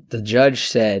all on. The judge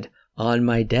said, on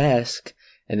my desk,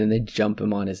 and then they jump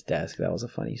him on his desk. That was a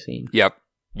funny scene. Yep.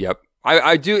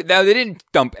 I do. Now, they didn't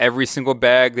dump every single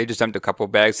bag. They just dumped a couple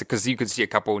bags because you could see a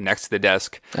couple next to the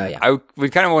desk. Oh, yeah. I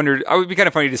would kind of wonder. I would be kind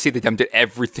of funny to see they dumped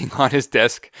everything on his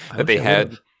desk that they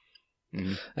had.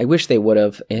 Mm-hmm. I wish they would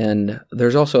have. And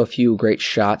there's also a few great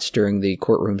shots during the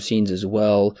courtroom scenes as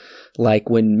well. Like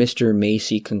when Mr.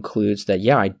 Macy concludes that,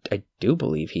 yeah, I do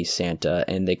believe he's Santa.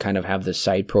 And they kind of have the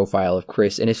side profile of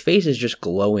Chris. And his face is just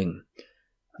glowing.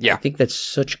 Yeah. I think that's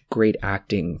such great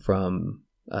acting from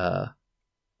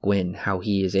Gwyn, how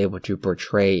he is able to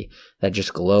portray that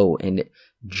just glow and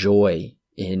joy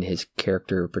in his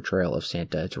character portrayal of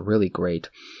Santa. It's really great.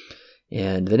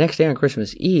 And the next day on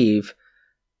Christmas Eve,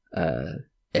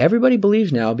 everybody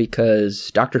believes now because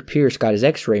Dr. Pierce got his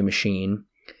x-ray machine,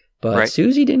 but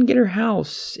Susie didn't get her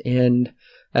house. And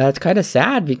it's kind of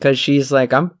sad because she's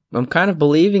like, I'm kind of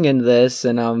believing in this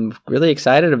and I'm really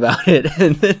excited about it.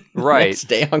 And then the next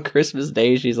day on Christmas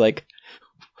Day, she's like,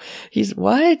 he's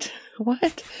what?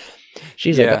 What?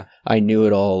 She's like, I knew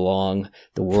it all along.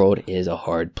 The world is a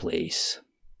hard place.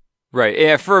 Right.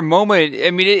 Yeah. For a moment,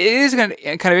 I mean, it is kind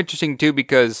of interesting too,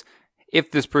 because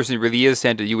if this person really is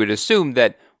Santa, you would assume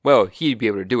that, well, he'd be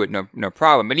able to do it, no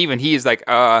problem. And even he is like,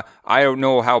 I don't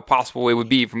know how possible it would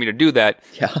be for me to do that.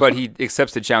 Yeah. But he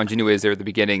accepts the challenge he knew was there at the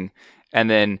beginning. And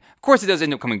then, of course, it does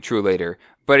end up coming true later.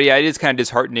 But yeah, it is kind of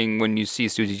disheartening when you see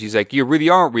Susie. She's like, you really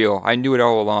aren't real. I knew it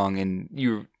all along.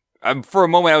 And for a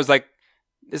moment, I was like,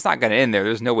 it's not going to end there.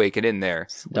 There's no way it could end there.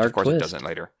 Which, of course, it doesn't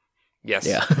later. Yes.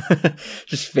 Yeah.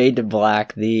 Just fade to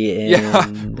black. The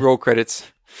end. Yeah. Roll credits.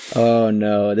 Oh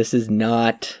no, this is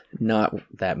not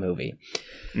that movie.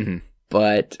 Mm-hmm.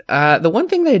 But the one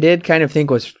thing they did kind of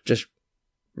think was just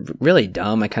really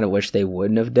dumb, I kind of wish they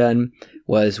wouldn't have done,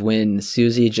 was when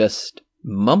Susie just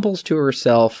mumbles to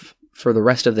herself for the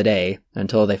rest of the day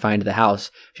until they find the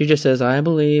house. She just says, I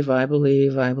believe, I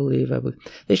believe, I believe, I believe.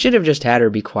 They should have just had her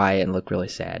be quiet and look really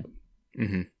sad.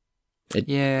 Mm-hmm. It's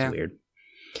weird.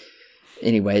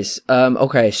 Anyways,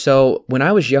 okay, so when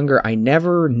I was younger, I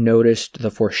never noticed the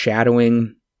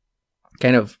foreshadowing.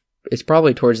 Kind of, it's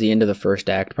probably towards the end of the first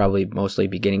act, probably mostly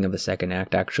beginning of the second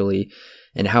act, actually,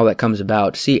 and how that comes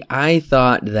about. See, I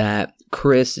thought that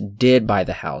Chris did buy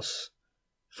the house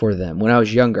for them. When I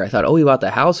was younger, I thought, oh, he bought the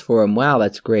house for him. Wow,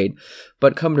 that's great.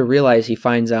 But come to realize, he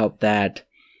finds out that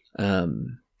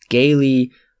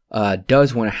Gailey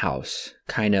does want a house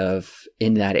kind of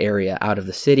in that area out of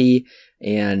the city.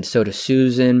 And so does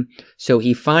Susan. So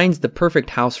he finds the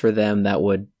perfect house for them that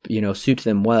would, suit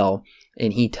them well.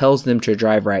 And he tells them to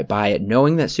drive right by it,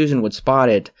 knowing that Susan would spot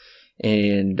it.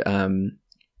 And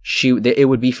it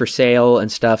would be for sale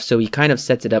and stuff. So he kind of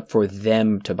sets it up for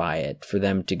them to buy it, for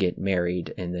them to get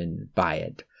married and then buy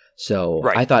it. So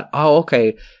I thought, oh,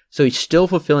 okay. So he's still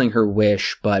fulfilling her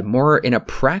wish, but more in a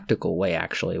practical way,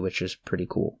 actually, which is pretty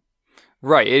cool.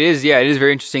 Right. It is. Yeah, it is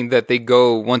very interesting that they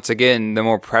go, once again, the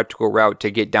more practical route to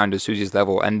get down to Susie's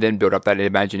level and then build up that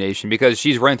imagination, because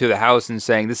she's running through the house and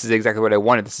saying, this is exactly what I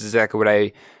wanted. This is exactly what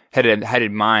I had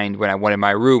in mind when I wanted my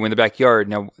room in the backyard.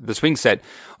 Now, the swing set,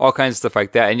 all kinds of stuff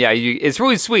like that. And yeah, it's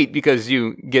really sweet because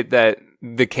you get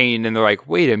the cane and they're like,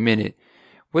 wait a minute,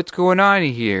 what's going on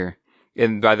here?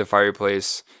 And by the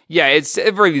fireplace. Yeah, it's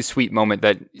a very sweet moment,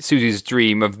 that Susie's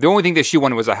dream of the only thing that she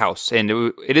wanted was a house. And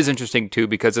it is interesting too,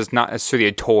 because it's not necessarily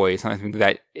a toy. It's not something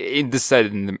that in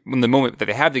the moment that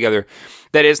they have together,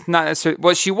 that it's not necessarily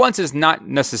what she wants is not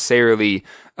necessarily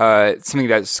something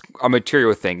that's a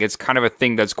material thing. It's kind of a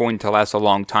thing that's going to last a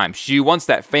long time. She wants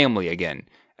that family again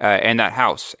and that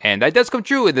house, and that does come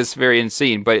true in this very end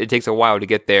scene. But it takes a while to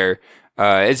get there.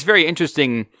 It's very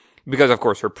interesting, because, of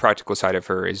course, her practical side of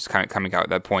her is kind of coming out at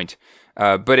that point.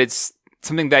 But it's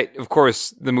something that, of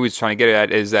course, the movie's trying to get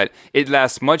at, is that it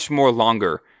lasts much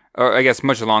longer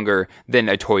than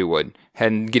a toy would,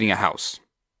 and getting a house.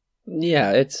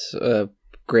 Yeah, it's a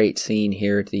great scene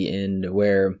here at the end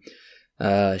where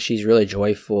she's really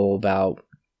joyful about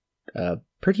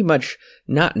pretty much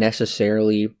not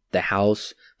necessarily the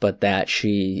house, but that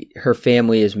her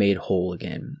family is made whole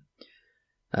again.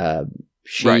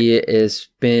 She has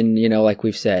been, like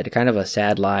we've said, kind of a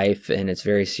sad life, and it's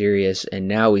very serious. And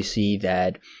now we see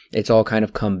that it's all kind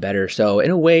of come better. So in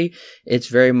a way, it's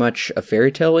very much a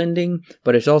fairy tale ending,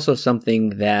 but it's also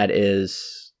something that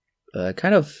is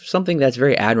kind of something that's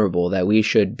very admirable, that we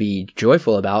should be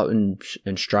joyful about and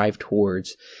strive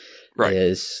towards.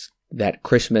 Is that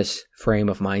Christmas frame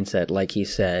of mindset, like he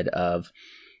said, of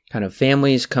kind of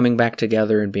families coming back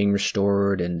together and being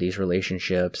restored, and these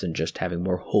relationships, and just having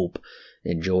more hope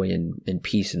and joy and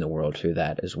peace in the world through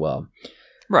that as well.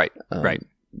 Right.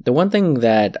 The one thing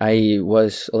that I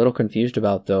was a little confused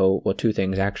about, though, well, two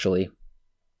things actually.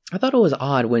 I thought it was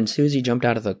odd when Susie jumped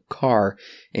out of the car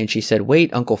and she said,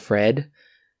 "Wait, Uncle Fred."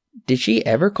 Did she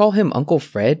ever call him Uncle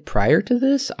Fred prior to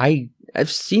this?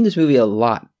 I've seen this movie a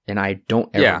lot, and I don't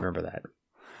ever remember that.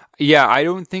 Yeah, I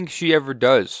don't think she ever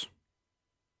does.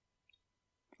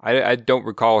 I don't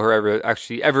recall her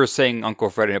ever saying Uncle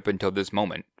Fred up until this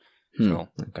moment. So.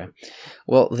 Okay.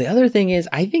 Well, the other thing is,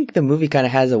 I think the movie kind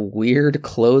of has a weird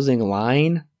closing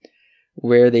line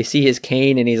where they see his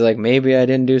cane and he's like, "Maybe I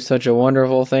didn't do such a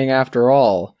wonderful thing after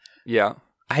all." Yeah.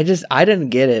 I didn't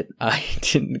get it. I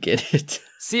didn't get it.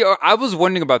 See, I was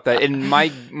wondering about that, and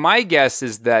my guess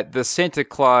is that the Santa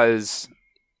Claus,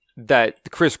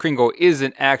 that Kris Kringle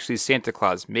isn't actually Santa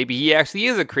Claus. Maybe he actually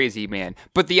is a crazy man.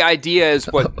 But the idea is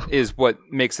what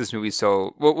makes this movie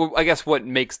so... Well, I guess what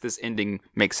makes this ending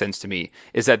make sense to me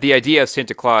is that the idea of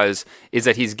Santa Claus is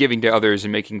that he's giving to others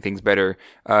and making things better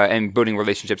and building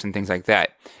relationships and things like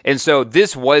that. And so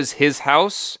this was his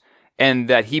house, and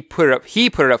that he put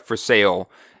it up for sale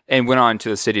and went on to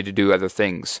the city to do other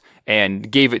things and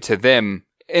gave it to them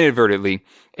inadvertently.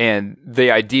 And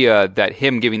the idea that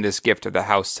him giving this gift of the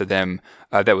house to them,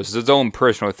 that was his own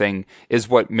personal thing, is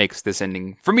what makes this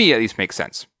ending, for me at least, make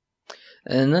sense.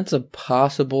 And that's a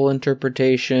possible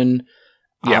interpretation.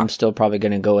 Yeah. I'm still probably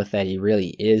going to go with that he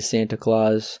really is Santa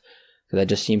Claus. That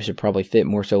just seems to probably fit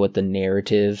more so with the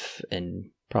narrative and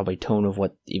probably tone of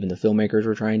what even the filmmakers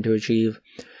were trying to achieve.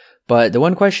 But the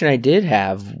one question I did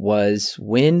have was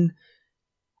when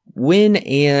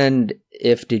and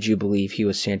if did you believe he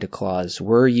was Santa Claus?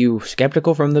 Were you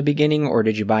skeptical from the beginning, or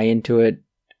did you buy into it?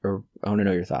 Or I want to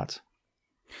know your thoughts.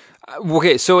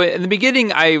 Okay, so in the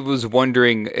beginning, I was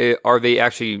wondering, are they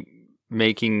actually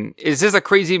is this a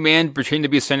crazy man pretending to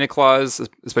be Santa Claus?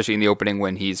 Especially in the opening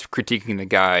when he's critiquing the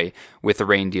guy with the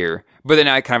reindeer. But then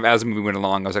I kind of, as the movie went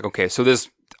along, I was like, okay, so this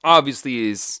obviously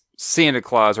is Santa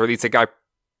Claus, or at least a guy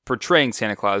portraying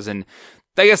Santa Claus. And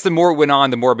I guess the more it went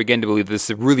on, the more I began to believe this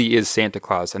really is Santa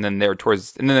Claus. And then there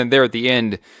at the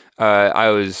end, I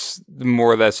was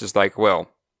more or less just like, well,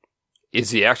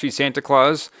 is he actually Santa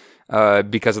Claus?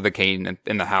 Because of the cane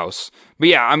in the house. But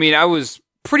yeah, I mean, I was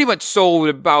pretty much sold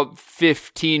about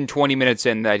 15, 20 minutes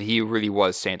in that he really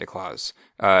was Santa Claus.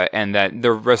 And that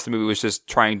the rest of the movie was just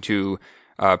trying to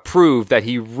prove that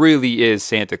he really is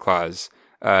Santa Claus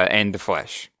and the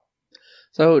flesh.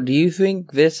 So, do you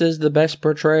think this is the best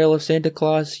portrayal of Santa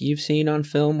Claus you've seen on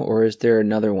film, or is there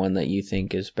another one that you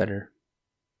think is better?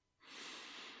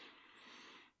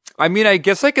 I mean, I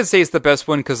guess I could say it's the best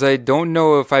one because I don't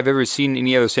know if I've ever seen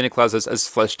any other Santa Claus as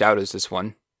fleshed out as this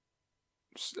one.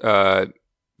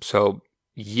 So,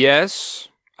 yes,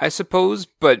 I suppose,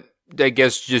 but I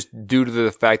guess just due to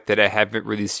the fact that I haven't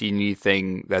really seen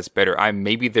anything that's better.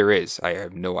 Maybe there is. I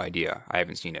have no idea. I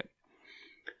haven't seen it.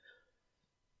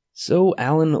 So,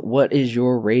 Alan, what is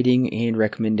your rating and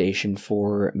recommendation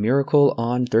for Miracle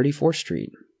on 34th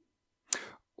Street?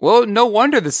 Well, no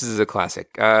wonder this is a classic.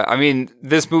 I mean,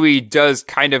 this movie does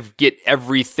kind of get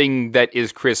everything that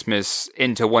is Christmas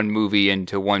into one movie,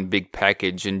 into one big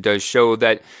package, and does show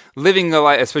that living a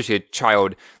life, especially a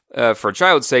child, for a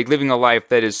child's sake, living a life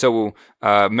that is so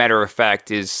matter of fact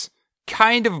is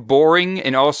kind of boring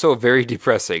and also very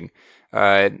depressing.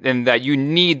 And that you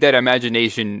need that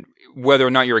imagination, whether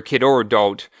or not you're a kid or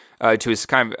adult, to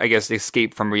kind of, I guess,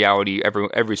 escape from reality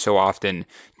every so often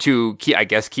to,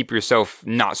 keep yourself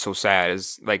not so sad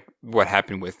as like what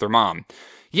happened with their mom.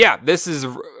 Yeah, this is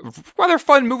a rather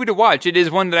fun movie to watch. It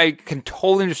is one that I can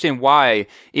totally understand why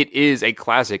it is a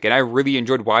classic, and I really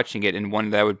enjoyed watching it, and one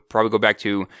that I would probably go back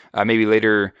to maybe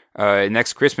later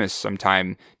next Christmas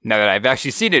sometime, now that I've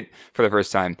actually seen it for the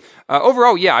first time.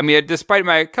 Overall, yeah, I mean, despite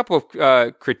my couple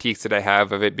of critiques that I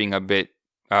have of it being a bit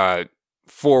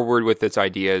forward with its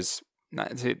ideas,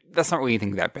 that's not really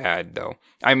anything that bad, though.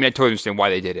 I mean, I totally understand why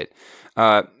they did it.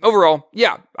 Overall,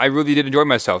 yeah, I really did enjoy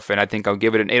myself, and I think I'll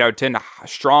give it an 8 out of 10. A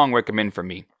strong recommend from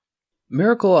me.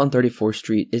 Miracle on 34th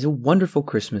Street is a wonderful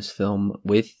Christmas film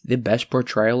with the best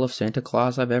portrayal of Santa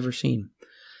Claus I've ever seen.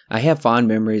 I have fond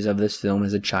memories of this film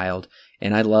as a child,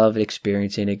 and I love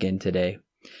experiencing it again today.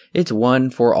 It's one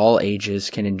for all ages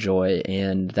can enjoy,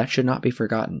 and that should not be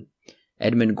forgotten.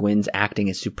 Edmund Gwynn's acting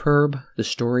is superb, the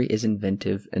story is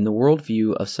inventive, and the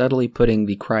worldview of subtly putting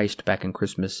the Christ back in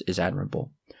Christmas is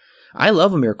admirable. I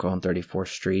love A Miracle on 34th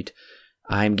Street.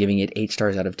 I'm giving it 8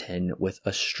 stars out of 10 with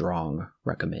a strong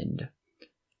recommend.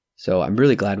 So I'm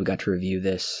really glad we got to review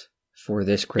this for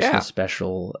this Christmas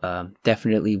special.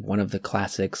 Definitely one of the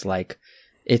classics, like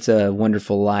It's a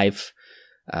Wonderful Life.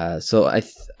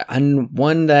 And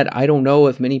one that I don't know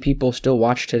if many people still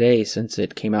watch today since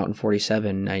it came out in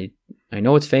 47. I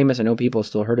know it's famous. I know people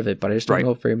still heard of it, but I just don't Right.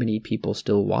 know if very many people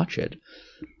still watch it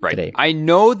Right. today. I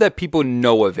know that people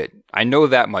know of it. I know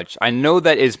that much. I know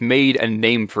that it's made a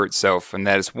name for itself, and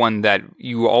that it's one that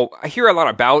I hear a lot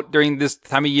about during this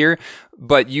time of year,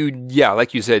 but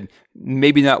like you said,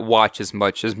 maybe not watch as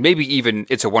much as maybe even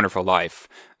It's a Wonderful Life.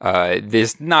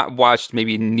 This not watched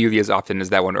maybe nearly as often as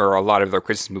that one, or a lot of their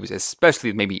Christmas movies,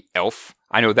 especially maybe Elf.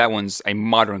 I know that one's a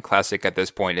modern classic at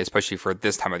this point, especially for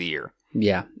this time of the year.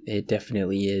 Yeah, it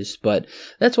definitely is. But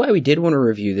that's why we did want to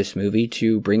review this movie,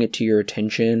 to bring it to your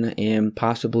attention, and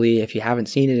possibly, if you haven't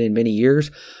seen it in many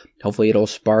years, hopefully it'll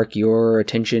spark your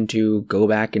attention to go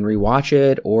back and rewatch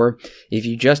it. Or if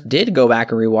you just did go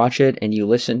back and rewatch it and you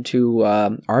listened to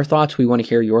our thoughts, we want to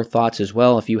hear your thoughts as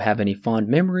well. If you have any fond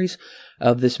memories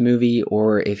of this movie,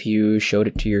 or if you showed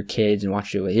it to your kids and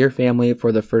watched it with your family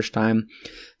for the first time,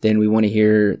 then we want to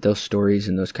hear those stories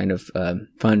and those kind of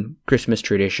fun Christmas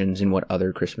traditions and what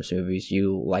other Christmas movies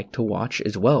you like to watch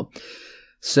as well.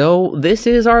 So this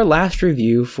is our last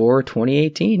review for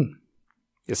 2018.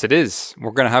 Yes, it is.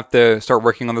 We're going to have to start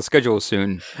working on the schedule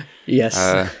soon. Yes.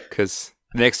 Because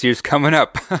next year's coming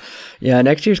up. Yeah,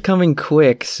 next year's coming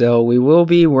quick, so we will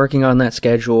be working on that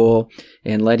schedule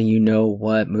and letting you know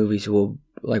what movies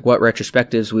what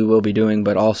retrospectives we will be doing,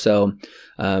 but also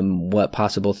what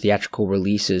possible theatrical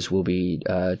releases we'll be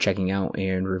checking out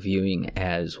and reviewing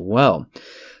as well.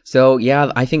 So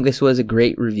yeah, I think this was a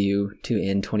great review to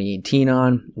end 2018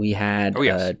 on. We had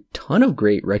a ton of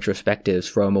great retrospectives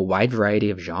from a wide variety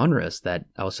of genres that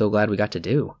I was so glad we got to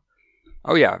do.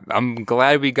 Oh yeah, I'm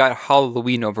glad we got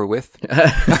Halloween over with.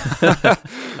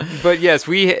 But yes,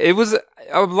 it was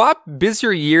a lot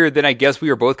busier year than I guess we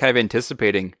were both kind of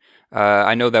anticipating.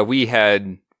 I know that we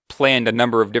had planned a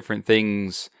number of different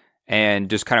things and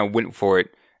just kind of went for it.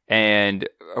 And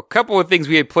a couple of things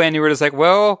we had planned, we were just like,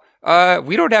 well,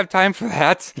 we don't have time for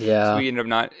that. Yeah. So we ended up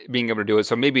not being able to do it.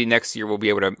 So maybe next year we'll be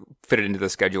able to fit it into the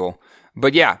schedule.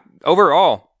 But yeah,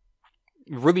 overall,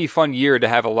 really fun year to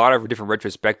have a lot of different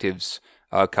retrospectives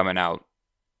coming out.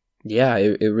 Yeah,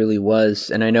 it really was.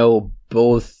 And I know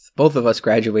both of us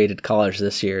graduated college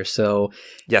this year, so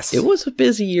yes, it was a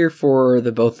busy year for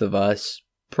the both of us.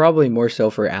 Probably more so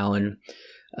for Alan,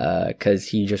 because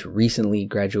he just recently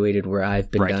graduated, where I've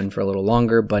been done for a little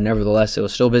longer. But nevertheless, it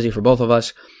was still busy for both of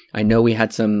us. I know we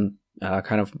had some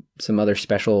other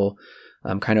special,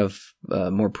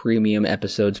 more premium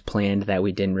episodes planned that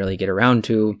we didn't really get around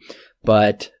to,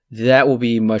 but that will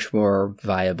be much more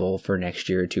viable for next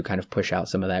year to kind of push out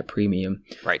some of that premium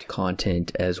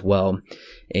content as well.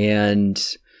 And,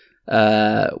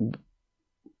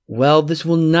 this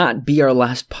will not be our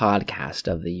last podcast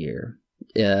of the year,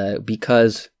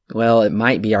 because, it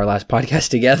might be our last podcast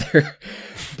together,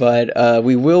 but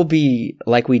we will be,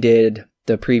 like we did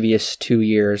the previous 2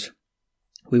 years,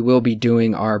 we will be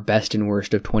doing our best and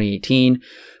worst of 2018,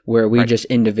 where we just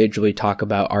individually talk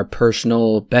about our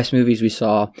personal best movies we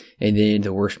saw, and then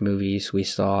the worst movies we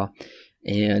saw,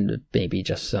 and maybe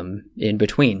just some in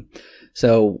between.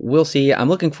 So we'll see. I'm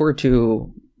looking forward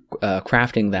to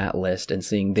crafting that list and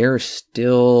seeing there's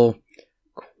still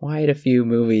quite a few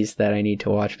movies that I need to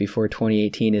watch before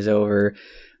 2018 is over.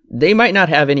 They might not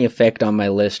have any effect on my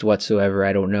list whatsoever,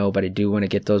 I don't know, but I do want to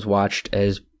get those watched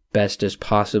as best as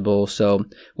possible. So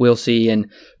we'll see. And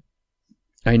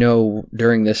I know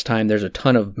during this time there's a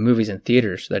ton of movies in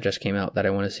theaters that just came out that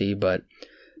I want to see, but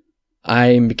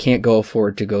I can't go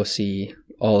afford to go see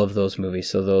all of those movies,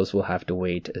 so those will have to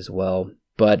wait as well.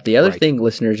 But the other thing,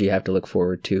 listeners, you have to look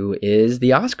forward to is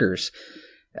the Oscars.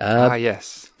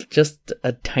 Yes. Just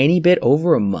a tiny bit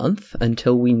over a month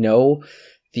until we know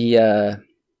the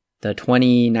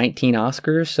 2019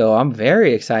 Oscars, so I'm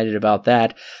very excited about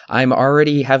that. I'm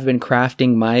already have been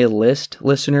crafting my list,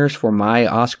 listeners, for my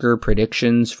Oscar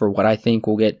predictions for what I think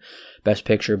will get Best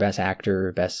Picture, Best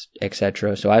Actor, Best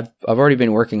etc. So I've already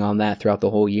been working on that throughout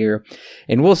the whole year,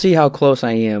 and we'll see how close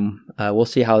I am. We'll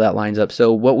see how that lines up.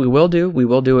 So what we will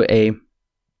do a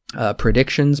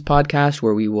predictions podcast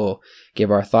where we will give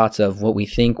our thoughts of what we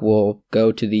think will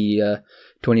go to the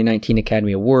 2019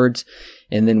 Academy Awards,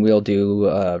 and then we'll do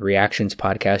a reactions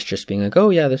podcast, just being like, oh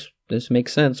yeah, this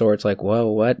makes sense, or it's like, whoa,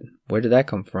 what? Where did that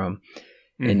come from?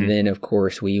 And then, of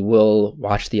course, we will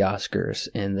watch the Oscars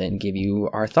and then give you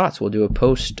our thoughts. We'll do a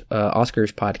post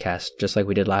Oscars podcast, just like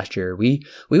we did last year. We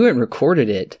went and recorded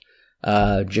it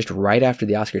just right after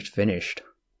the Oscars finished.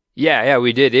 Yeah,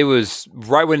 we did. It was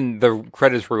right when the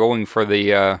credits were going for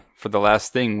the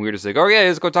last thing. We were just like, oh yeah,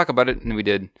 let's go talk about it, and we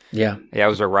did. Yeah, it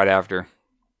was right after.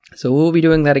 So we'll be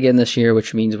doing that again this year,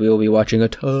 which means we will be watching a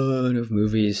ton of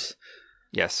movies.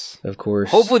 Yes, of course.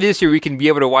 Hopefully this year we can be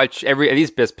able to watch at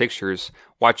least Best Pictures,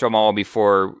 watch them all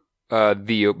before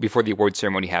before the award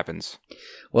ceremony happens?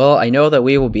 Well, I know that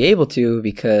we will be able to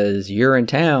because you're in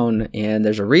town and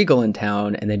there's a Regal in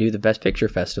town and they do the Best Picture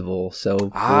Festival. So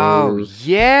for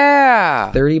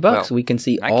yeah, $30, we can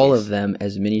see all case, of them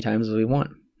as many times as we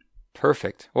want.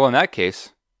 Perfect. Well, in that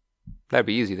case, that'd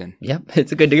be easy then. Yep,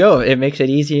 it's good to go. It makes it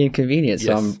easy and convenient. Yes.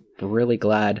 So I'm really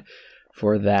glad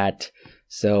for that.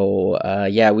 So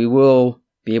we will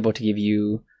be able to give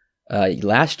you.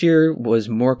 Last year was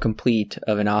more complete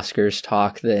of an Oscars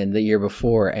talk than the year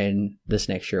before, and this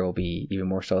next year will be even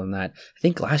more so than that. I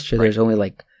think last year there's only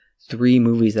like 3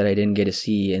 movies that I didn't get to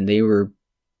see, and they were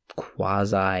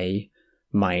quasi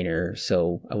minor,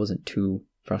 so I wasn't too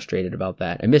frustrated about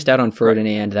that. I missed out on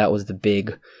Ferdinand. That was the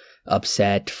big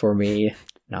upset for me.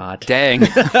 Not. Dang.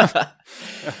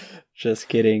 Just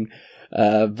kidding.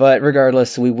 But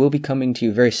regardless, we will be coming to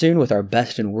you very soon with our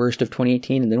best and worst of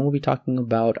 2018, and then we'll be talking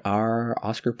about our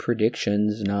Oscar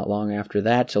predictions not long after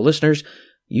that. So listeners,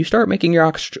 you start making your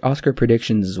Oscar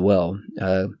predictions as well.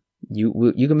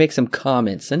 You can make some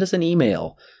comments, send us an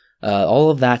email. All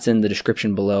of that's in the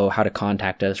description below, how to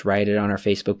contact us, write it on our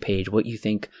Facebook page, what you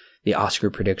think the Oscar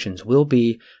predictions will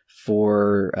be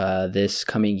for this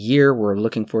coming year. We're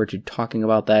looking forward to talking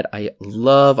about that. I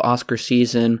love Oscar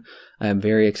season. I'm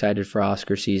very excited for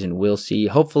Oscar season. We'll see.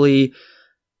 Hopefully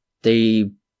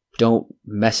they don't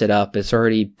mess it up. It's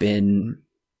already been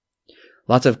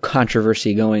lots of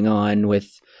controversy going on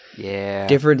with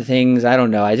different things. I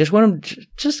don't know. I just want them to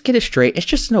just get it straight. It's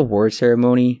just an award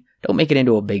ceremony. Don't make it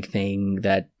into a big thing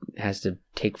that has to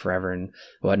take forever and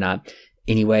whatnot.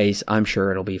 Anyways, I'm sure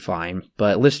it'll be fine.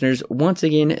 But listeners, once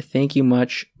again, thank you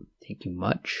much. Thank you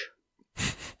much.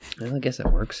 Well, I guess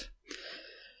that works.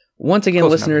 Once again,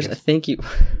 listeners, thank you.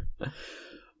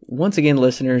 Once again,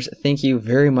 listeners, thank you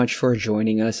very much for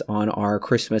joining us on our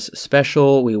Christmas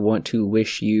special. We want to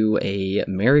wish you a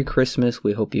Merry Christmas.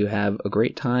 We hope you have a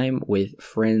great time with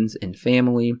friends and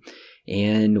family.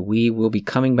 And we will be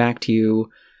coming back to you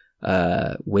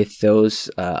with those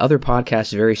other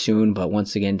podcasts very soon. But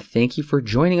once again, thank you for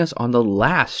joining us on the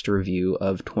last review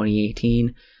of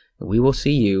 2018. We will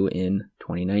see you in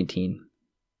 2019.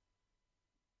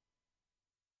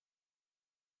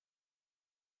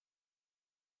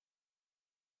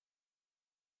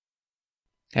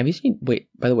 Have you seen,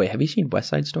 by the way, have you seen West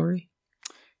Side Story?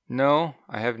 No,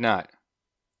 I have not.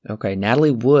 Okay, Natalie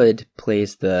Wood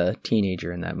plays the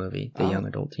teenager in that movie, the young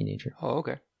adult teenager. Oh,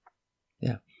 okay.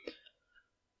 Yeah.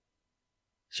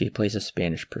 She plays a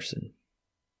Spanish person.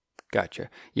 Gotcha.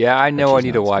 Yeah, I know I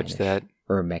need to watch that.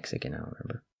 Or a Mexican, I don't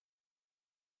remember.